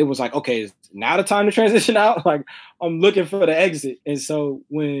toolbox, it was like, okay, is now the time to transition out? Like, I'm looking for the exit. And so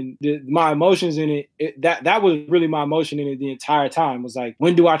when my emotions in it, that was really my emotion in it the entire time, was like,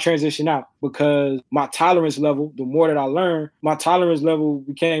 when do I transition out? Because my tolerance level, the more that I learned, my tolerance level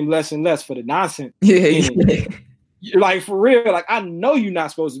became less and less for the nonsense. Yeah. Like, for real, like, I know you're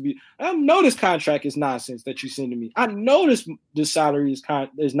not supposed to be. I know this contract is nonsense that you send to me. I know this salary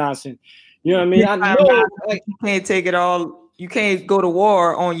is nonsense. You know what I mean? I know, like, you can't take it all. You can't go to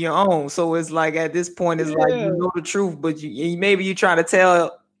war on your own. So it's like, at this point, it's like, you know the truth, but maybe you trying to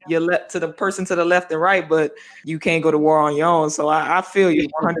tell to the person to the left and right, but you can't go to war on your own. So I feel you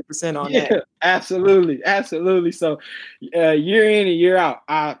 100% on that. Absolutely. So year in and year out,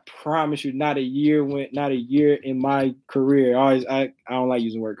 I promise you, not a year in my career. I don't like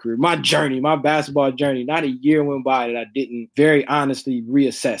using the word career. My journey, my basketball journey, not a year went by that I didn't very honestly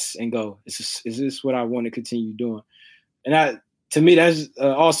reassess and go, is this what I want to continue doing? And to me, that's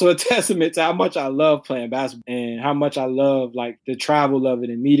also a testament to how much I love playing basketball and how much I love like the travel of it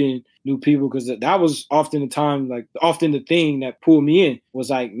and meeting new people. Because that was often the thing that pulled me in, was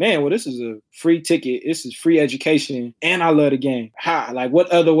like, man, well, this is a free ticket. This is free education. And I love the game. How? Like, what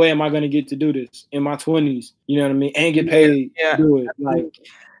other way am I going to get to do this in my 20s? You know what I mean? And get paid to do it. Like,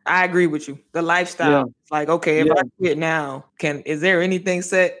 I agree with you. The lifestyle. It's like, okay, if I quit now, is there anything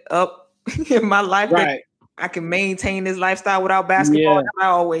set up in my life that I can maintain this lifestyle without basketball? I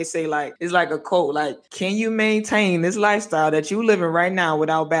always say, like, it's like a quote, like, can you maintain this lifestyle that you living right now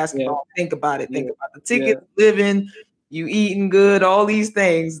without basketball? Think about it. Think about the tickets, living, you eating good, all these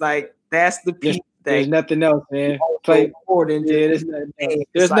things. Like, that's the piece. There's nothing else, man. Play more than there's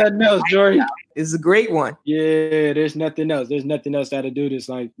nothing else, Jory. It's a great one. Yeah, there's nothing else. There's nothing else that'll do this.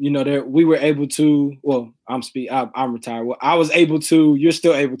 Like, we were able to. Well, I'm retired. Well, I was able to. You're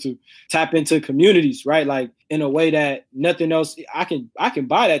still able to tap into communities, right? Like, in a way that nothing else. I can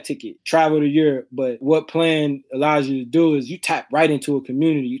buy that ticket, travel to Europe, but what plan allows you to do is you tap right into a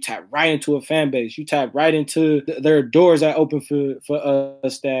community. You tap right into a fan base. You tap right into there are doors that open for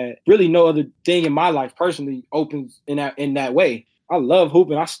us that really no other thing in my life personally opens in that way. I love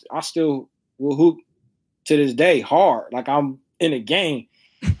hooping. I still will hoop to this day hard. Like, I'm in a game.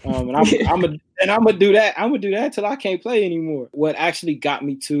 And I'm gonna do that. I'm gonna do that till I can't play anymore. What actually got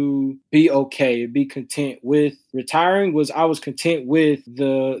me to be okay, be content with retiring, was I was content with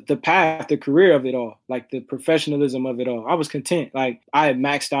the path, the career of it all, like the professionalism of it all. I was content. Like, I had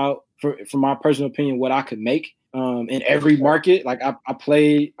maxed out, for my personal opinion, what I could make in every market. Like, I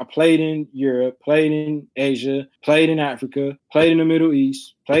played in Europe, played in Asia, played in Africa, played in the Middle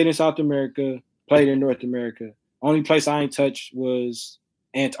East, played in South America, played in North America. Only place I ain't touched was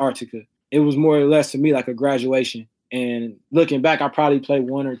Antarctica. It was more or less to me like a graduation. And looking back, I probably played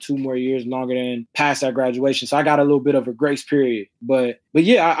 1 or 2 more years longer than past that graduation. So I got a little bit of a grace period. But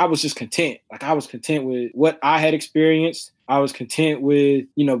yeah, I was just content. Like I was content with what I had experienced. I was content with,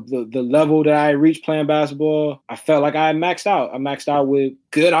 the level that I reached playing basketball. I felt like I had maxed out. I maxed out with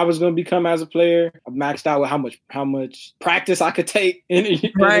good I was going to become as a player. I maxed out with how much practice I could take.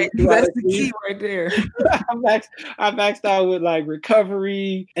 Right. That's the key right there. I maxed out with like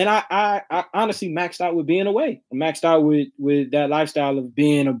recovery. And I honestly maxed out with being away. I maxed out with that lifestyle of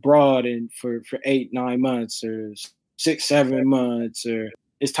being abroad and for 8-9 months or 6-7 months, or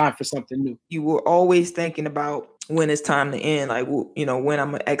it's time for something new. You were always thinking about when it's time to end, like, when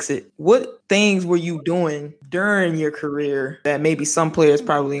I'm gonna exit. What things were you doing during your career that maybe some players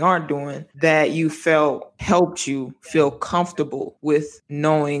probably aren't doing that you felt helped you feel comfortable with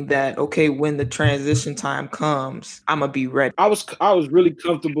knowing that, okay, when the transition time comes, I'm gonna be ready? I was really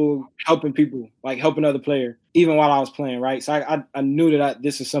comfortable helping people, like helping other players, even while I was playing, right? So I knew that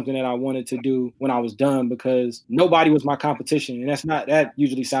this is something that I wanted to do when I was done, because nobody was my competition. And that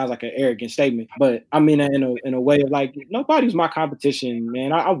usually sounds like an arrogant statement, but I mean that in a way of like, nobody's my competition,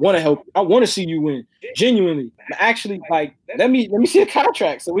 man. I want to help. I want to see you win, genuinely. Actually, like, let me see a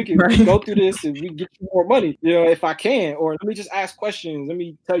contract so we can go through this and we get you more money, if I can. Or let me just ask questions. Let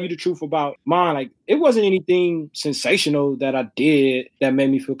me tell you the truth about mine. Like, it wasn't anything sensational that I did that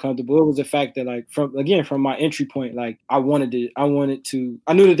made me feel comfortable. It was the fact that, like, from my entry point, like, I knew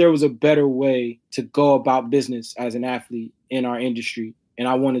that there was a better way to go about business as an athlete in our industry. And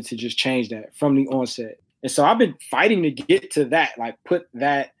I wanted to just change that from the onset. And so I've been fighting to get to that, like put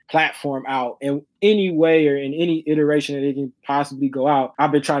that platform out in any way or in any iteration that it can possibly go out.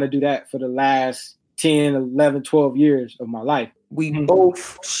 I've been trying to do that for the last 10, 11, 12 years of my life. We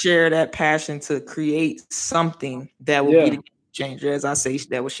both share that passion to create something that will be the game changer, as I say,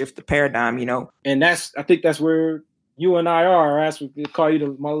 that will shift the paradigm, And I think that's where you and I are. That's what they call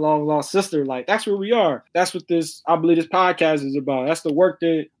you, my long lost sister. Like, that's where we are. That's what I believe this podcast is about. That's the work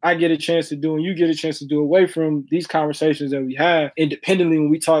that I get a chance to do and you get a chance to do away from these conversations that we have independently when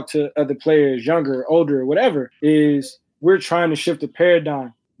we talk to other players, younger, older, whatever, is we're trying to shift the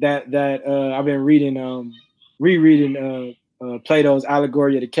paradigm that I've been rereading Plato's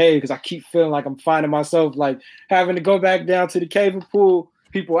Allegory of the Cave, because I keep feeling like I'm finding myself like having to go back down to the cave and pull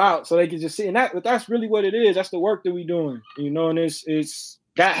people out so they can just see. And that's really what it is. That's the work that we're doing, and it's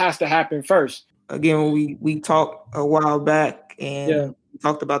that has to happen first. Again, we talked a while back and we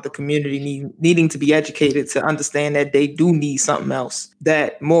talked about the community needing to be educated to understand that they do need something else,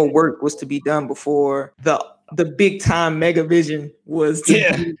 that more work was to be done before the big time mega vision was to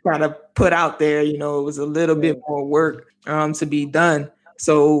be kind of put out there. It was a little bit more work to be done.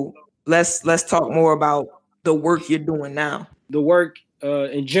 So let's talk more about the work you're doing now. The work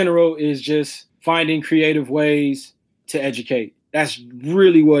in general is just finding creative ways to educate. That's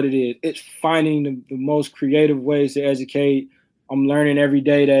really what it is. It's finding the most creative ways to educate. I'm learning every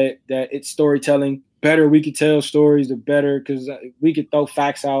day that it's storytelling. Better we could tell stories, the better, because we could throw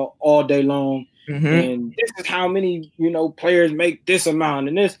facts out all day long. Mm-hmm. And this is how many, players make this amount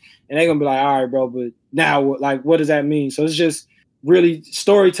and this, and they're gonna be like, all right, bro, but now what does that mean? So it's just really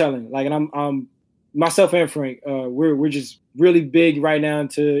storytelling. Like, and I'm myself and Frank, we're just really big right now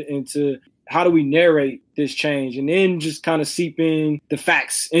into how do we narrate this change, and then just kind of seep in the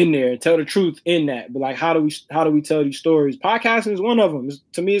facts in there, tell the truth in that. But like, how do we tell these stories? Podcasting is one of them.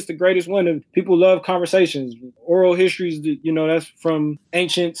 To me, it's the greatest one. People love conversations. Oral histories, that's from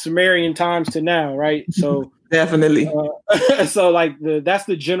ancient Sumerian times to now, right? So definitely. So like that's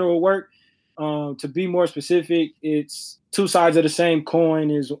the general work. To be more specific, it's two sides of the same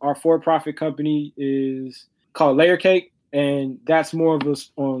coin. Is our for-profit company is called Layer Cake, and that's more of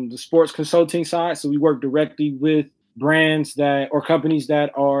us on the sports consulting side. So we work directly with brands or companies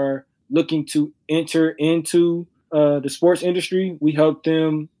that are looking to enter into the sports industry. We help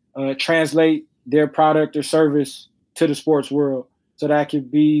them translate their product or service to the sports world. So that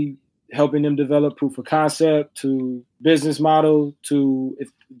could be helping them develop proof of concept, to business model, to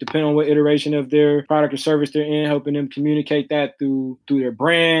depending on what iteration of their product or service they're in, helping them communicate that through their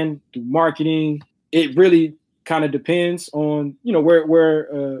brand, through marketing. It really kind of depends on,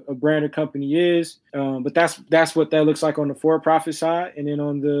 where a brand or company is. But that's what that looks like on the for-profit side. And then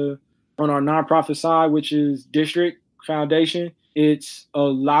on our nonprofit side, which is District Foundation, it's a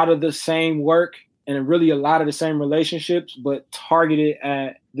lot of the same work and really a lot of the same relationships, but targeted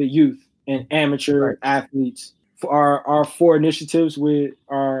at the youth and amateur athletes. For our 4 initiatives with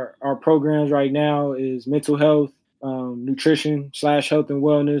our programs right now is mental health, nutrition / health and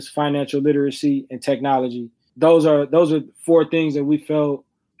wellness, financial literacy, and technology. Those are 4 things that we felt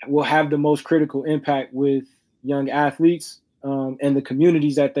will have the most critical impact with young athletes and the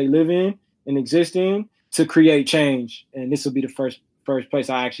communities that they live in and exist in to create change. And this will be the first place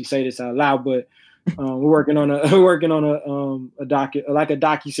I actually say this out loud, but we're working on a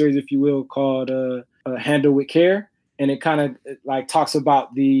docu-series, if you will, called Handle with Care. And it kind of like talks about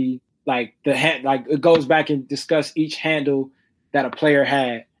it goes back and discuss each handle that a player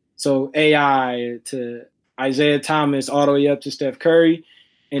had. So AI to Isaiah Thomas all the way up to Steph Curry,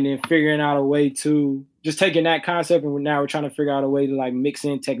 and then figuring out a way to just taking that concept, and now we're trying to figure out a way to like mix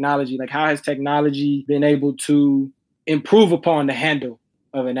in technology. Like, how has technology been able to improve upon the handle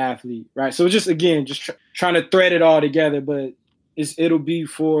of an athlete, right? So just trying to thread it all together, but it'll be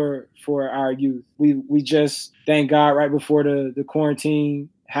for our youth. We just, thank God, right before the quarantine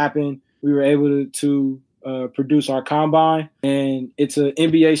happened, we were able to produce our combine, and it's an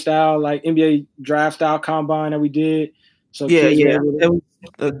NBA style, like NBA draft style combine that we did. So it was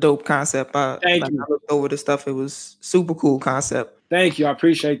a dope concept. Thank you. I looked over the stuff. It was super cool concept. Thank you. I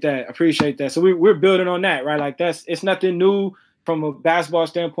appreciate that. So we're building on that, right? Like it's nothing new from a basketball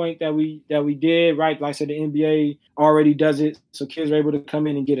standpoint that we did, right? Like I said, the NBA already does it. So kids are able to come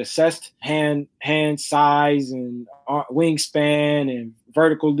in and get assessed hand size and wingspan and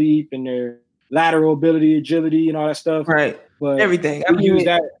vertical leap and their lateral ability, agility, and all that stuff. Right. But everything. I mean,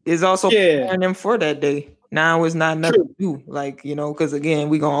 that is also preparing them for that day. Now it's not nothing new. Like, because again,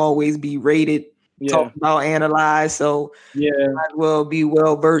 we're going to always be rated, talked about, analyzed. So might as well be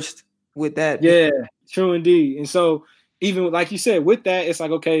well versed with that. Yeah, true indeed. And so even like you said, with that, it's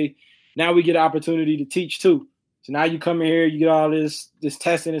like, okay, now we get an opportunity to teach too. So now you come in here, you get all this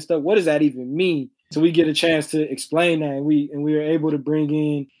testing and stuff. What does that even mean? So we get a chance to explain that, and we are able to bring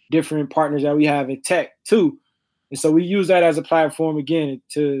in different partners that we have in tech too. And so we use that as a platform again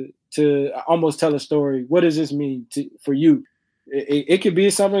to almost tell a story. What does this mean for you? It could be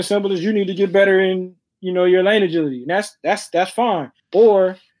something as simple as you need to get better in, your lane agility. And that's fine.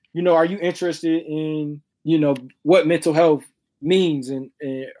 Or, are you interested in, what mental health means? And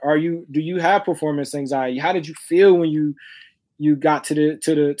do you have performance anxiety? How did you feel when you got to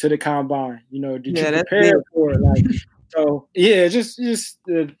the combine? Did you prepare for it? Like, so yeah, just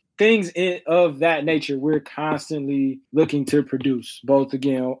the things of that nature. We're constantly looking to produce, both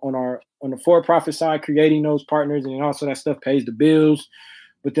again on the for-profit side, creating those partners, and also that stuff pays the bills.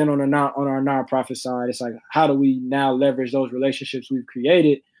 But then on our nonprofit side, it's like, how do we now leverage those relationships we've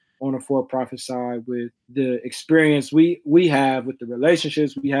created on the for-profit side with the experience we have, with the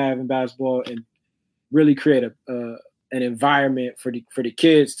relationships we have in basketball, and really create an environment for the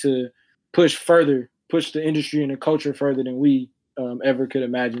kids to push the industry and the culture further than we ever could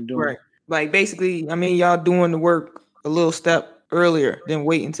imagine doing. Right. Like, basically, I mean, y'all doing the work a little step earlier than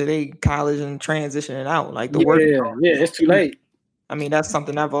waiting till they college and transitioning out. Like, the work. Yeah, it's too late. I mean, that's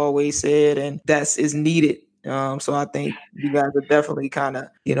something I've always said, and is needed. So I think you guys are definitely kind of,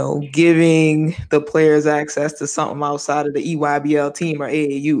 giving the players access to something outside of the EYBL team or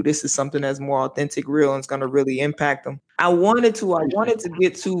AAU. This is something that's more authentic, real, and it's going to really impact them. I wanted to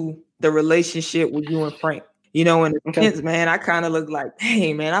get to the relationship with you and Frank. In the sense, man, I kind of look like,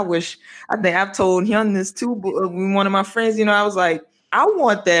 hey, man, I think I've told him this too, but one of my friends, I was like, I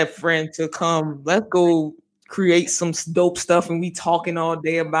want that friend to come. Let's go create some dope stuff, and we talking all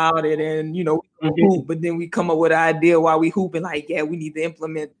day about it, and hoop, but then we come up with an idea while we hooping, like, yeah, we need to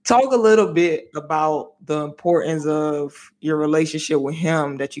implement. Talk a little bit about the importance of your relationship with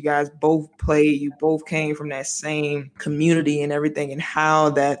him, that you guys both played, you both came from that same community and everything, and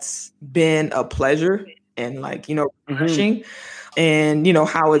how that's been a pleasure and refreshing, and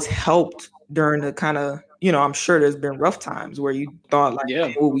how it's helped during the kind of, I'm sure there's been rough times where you thought, like,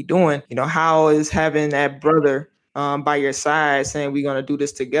 hey, what we doing? How is having that brother by your side saying we're going to do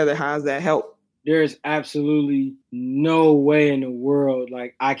this together? How does that help? There's absolutely no way in the world,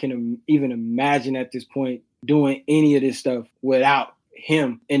 like, I can even imagine at this point doing any of this stuff without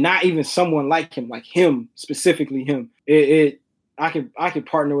him, and not even someone like him, specifically him. I could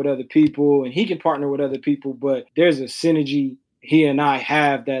partner with other people, and he can partner with other people, but there's a synergy he and I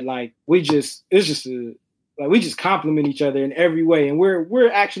have that, like, we just complement each other in every way, and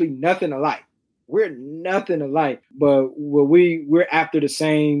we're actually nothing alike. We're nothing alike, but we're after the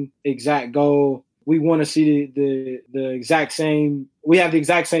same exact goal. We want to see the exact same. We have the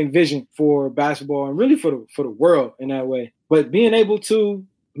exact same vision for basketball and really for the world in that way. But being able to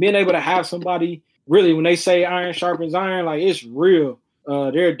have somebody, really, when they say iron sharpens iron, like, it's real.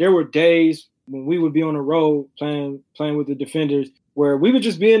 There were days when we would be on the road playing with the defenders, where we would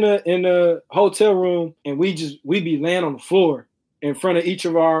just be in a hotel room, and we'd be laying on the floor in front of each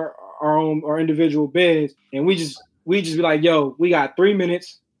of our individual beds, and we just be like, yo, we got 3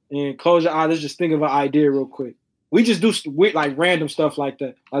 minutes, and close your eyes. Let's just think of an idea real quick. We just do like random stuff like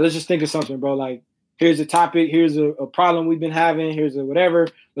that. Like, let's just think of something, bro. Like, here's a topic. Here's a problem we've been having. Here's a whatever.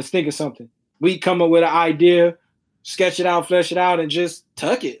 Let's think of something. We come up with an idea, sketch it out, flesh it out, and just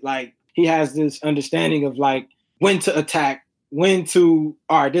tuck it. Like, he has this understanding of like when to attack, when to,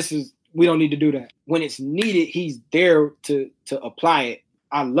 all right, we don't need to do that. When it's needed, he's there to apply it.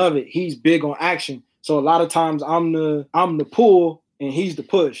 I love it. He's big on action. So a lot of times I'm the pull and he's the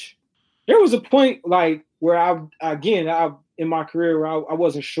push. There was a point like where I in my career where I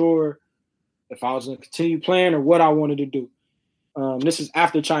wasn't sure if I was going to continue playing or what I wanted to do. This is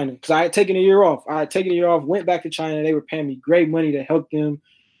after China because I had taken a year off. Went back to China. They were paying me great money to help them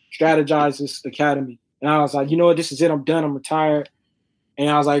strategize this academy. And I was like, you know what? This is it. I'm done. I'm retired. And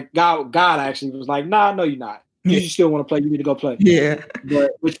I was like, God actually was like, nah, no, you're not. You still want to play. You need to go play. Yeah.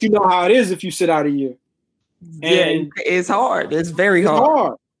 But you know how it is if you sit out a year. And it's hard. It's very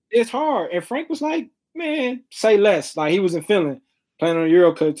hard. It's hard. And Frank was like, man, say less. Like, he was in Finland playing on a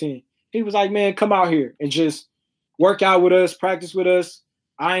Euro Cup team. He was like, man, come out here and just work out with us, practice with us.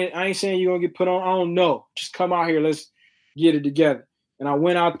 I ain't saying you're going to get put on. I don't know. Just come out here. Let's get it together. And I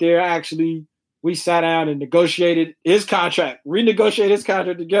went out there. We sat down and renegotiated his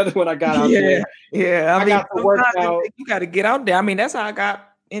contract together when I got out there. Yeah. I got to work out. You got to get out there. I mean, that's how I got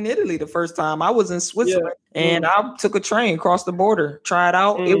in Italy the first time. I was in Switzerland and I took a train across the border, tried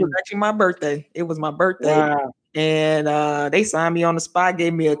out. It was actually my birthday. It was my birthday. Wow. And they signed me on the spot,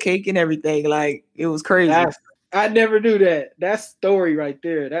 gave me a cake and everything. Like, it was crazy. I never do that. That's story right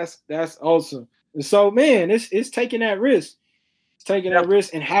there. That's awesome. And so, man, it's taking that risk. It's taking that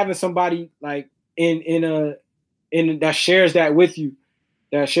risk and having somebody like in that shares that with you,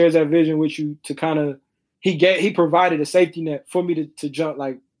 that shares that vision with you to kind of he provided a safety net for me to jump.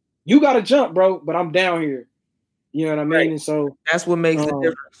 Like, you got to jump, bro, but I'm down here. You know what I mean? Right. And so that's what makes the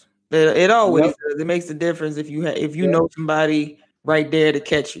difference. It always does. It makes the difference if you know somebody right there to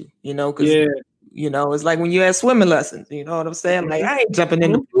catch you. You know, because you know, it's like when you had swimming lessons. You know what I'm saying? Like, I ain't jumping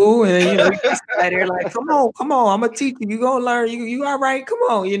in the pool, and you know, you just sit there like, come on, I'm gonna teach you. You gonna learn. You all right? Come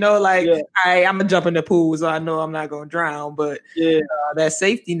on. You know, like, I'm gonna jump in the pool, so I know I'm not gonna drown. But that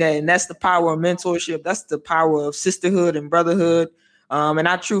safety net, and that's the power of mentorship. That's the power of sisterhood and brotherhood. And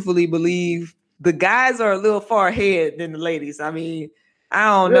I truthfully believe the guys are a little far ahead than the ladies. I mean, I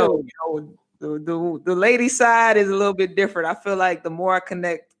don't know. You know, the lady side is a little bit different. I feel like the more I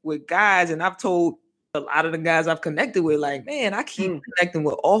connect with guys, and I've told a lot of the guys I've connected with, like, man, I keep connecting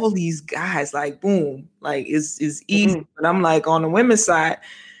with all these guys, like, boom, like it's easy. But I'm like, on the women's side,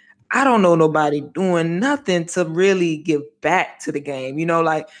 I don't know nobody doing nothing to really give back to the game. You know,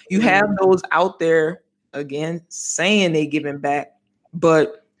 like, you have those out there, again, saying they giving back,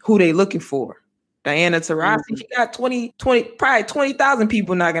 but who they looking for? Diana Taurasi, she got 20, probably 20,000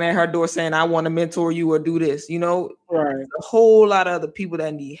 people knocking at her door saying, I want to mentor you or do this. You know, a whole lot of other people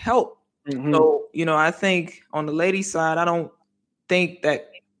that need help. So, you know, I think on the lady side, I don't think that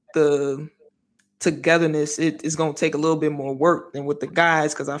the togetherness is going to take a little bit more work than with the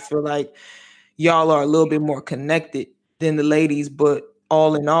guys, because I feel like y'all are a little bit more connected than the ladies. But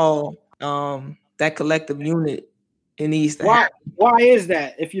all in all, that collective unit, it needs to happen. Why is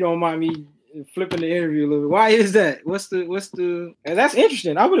that, if you don't mind me flipping the interview a little bit? Why is that? What's the and that's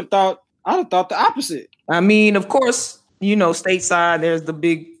interesting. I would have thought the opposite. I mean, of course, you know, stateside, there's the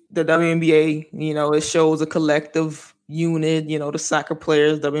WNBA, you know, it shows a collective unit, you know, the soccer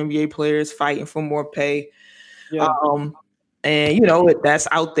players, WNBA players fighting for more pay. And you know, that's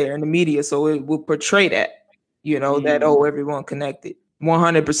out there in the media, so it will portray that, you know, that everyone connected.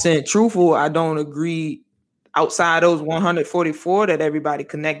 100% truthful, I don't agree outside those 144 that everybody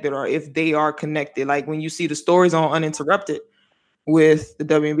connected, or if they are connected. Like, when you see the stories on Uninterrupted with the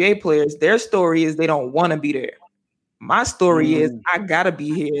WNBA players, their story is they don't want to be there. My story is I gotta be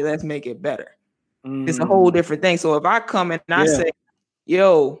here. Let's make it better. It's a whole different thing. So if I come and I say,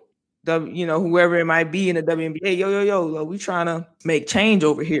 yo, you know, whoever it might be in the WNBA, yo, we trying to make change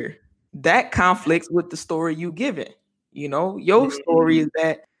over here. That conflicts with the story you giving. You know, your story is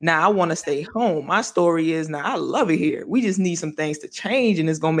that, I want to stay home. My story is, I love it here. We just need some things to change, and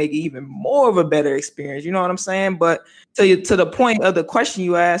it's going to make it even more of a better experience. You know what I'm saying? But to the point of the question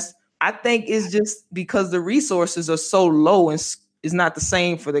you asked, I think it's just because the resources are so low, and it's not the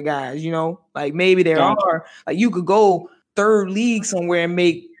same for the guys, you know? Like, maybe there are, like, you could go third league somewhere and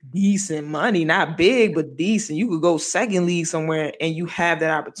make decent money, not big, but decent. You could go second league somewhere and you have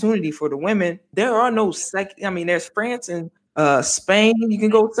that opportunity. For the women, there are no second. I mean, there's France and Spain. You can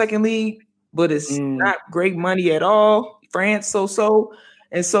go second league, but it's not great money at all. France, so.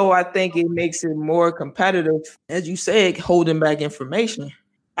 And so I think it makes it more competitive. As you said, holding back information.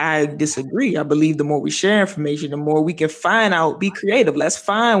 I disagree. I believe the more we share information, the more we can find out, be creative. Let's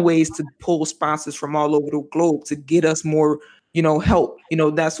find ways to pull sponsors from all over the globe to get us more, help.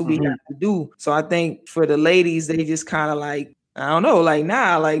 That's what we have to do. So I think for the ladies, they just kind of like, I don't know, like,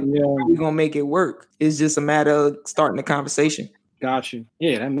 nah, like we're going to make it work. It's just a matter of starting the conversation. Got you.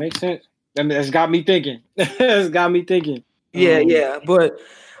 Yeah, that makes sense. That's got me thinking. It's got me thinking. Yeah.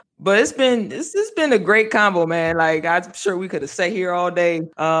 But it's been a great combo, man. Like, I'm sure we could have sat here all day and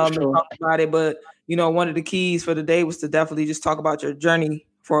talk about it. But one of the keys for the day was to definitely just talk about your journey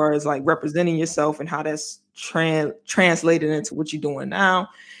as far as like representing yourself and how that's translated into what you're doing now,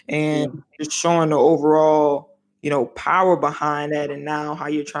 and just showing the overall power behind that, and now how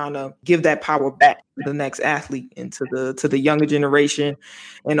you're trying to give that power back to the next athlete and to the younger generation,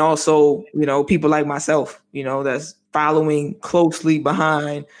 and also people like myself that's following closely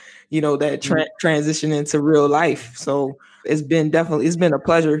behind that transition into real life. So it's been a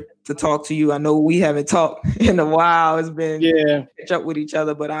pleasure to talk to you. I know we haven't talked in a while. It's been catch up with each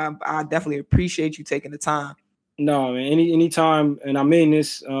other, but I definitely appreciate you taking the time. No, man. Anytime, and I mean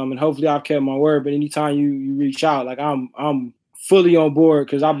this, and hopefully I've kept my word. But anytime you reach out, like I'm fully on board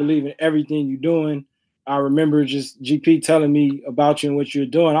because I believe in everything you're doing. I remember just GP telling me about you and what you're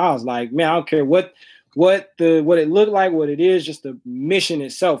doing. I was like, man, I don't care what it looked like, what it is, just the mission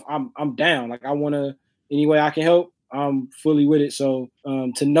itself. I'm down. Like, I want to, any way I can help, I'm fully with it. So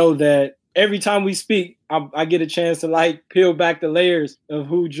to know that every time we speak, I get a chance to like peel back the layers of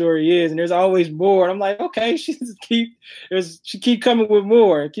who Jory is, and there's always more. And I'm like, okay, she keep coming with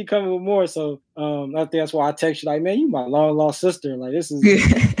more. So I think that's why I text you like, man, you my long lost sister. Like, this is.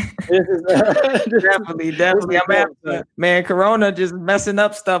 Definitely. I'm after, man, Corona just messing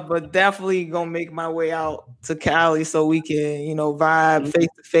up stuff, but definitely gonna make my way out to Cali so we can, vibe face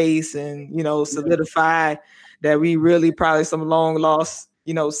to face and, solidify that we really probably some long lost,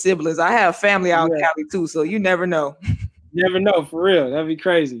 siblings. I have family out in Cali too, so you never know. Never know, for real. That'd be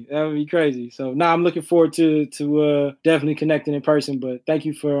crazy. So now I'm looking forward to definitely connecting in person. But thank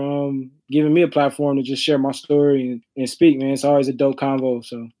you for giving me a platform to just share my story and speak, man. It's always a dope convo.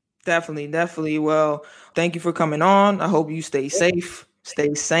 So definitely. Well, thank you for coming on. I hope you stay safe,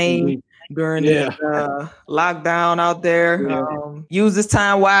 stay sane during this lockdown out there. Use this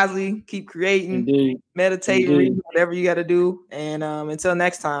time wisely. Keep creating, meditating, reading, whatever you got to do. And until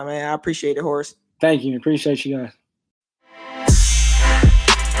next time, man, I appreciate it, Horace. Thank you. Appreciate you guys.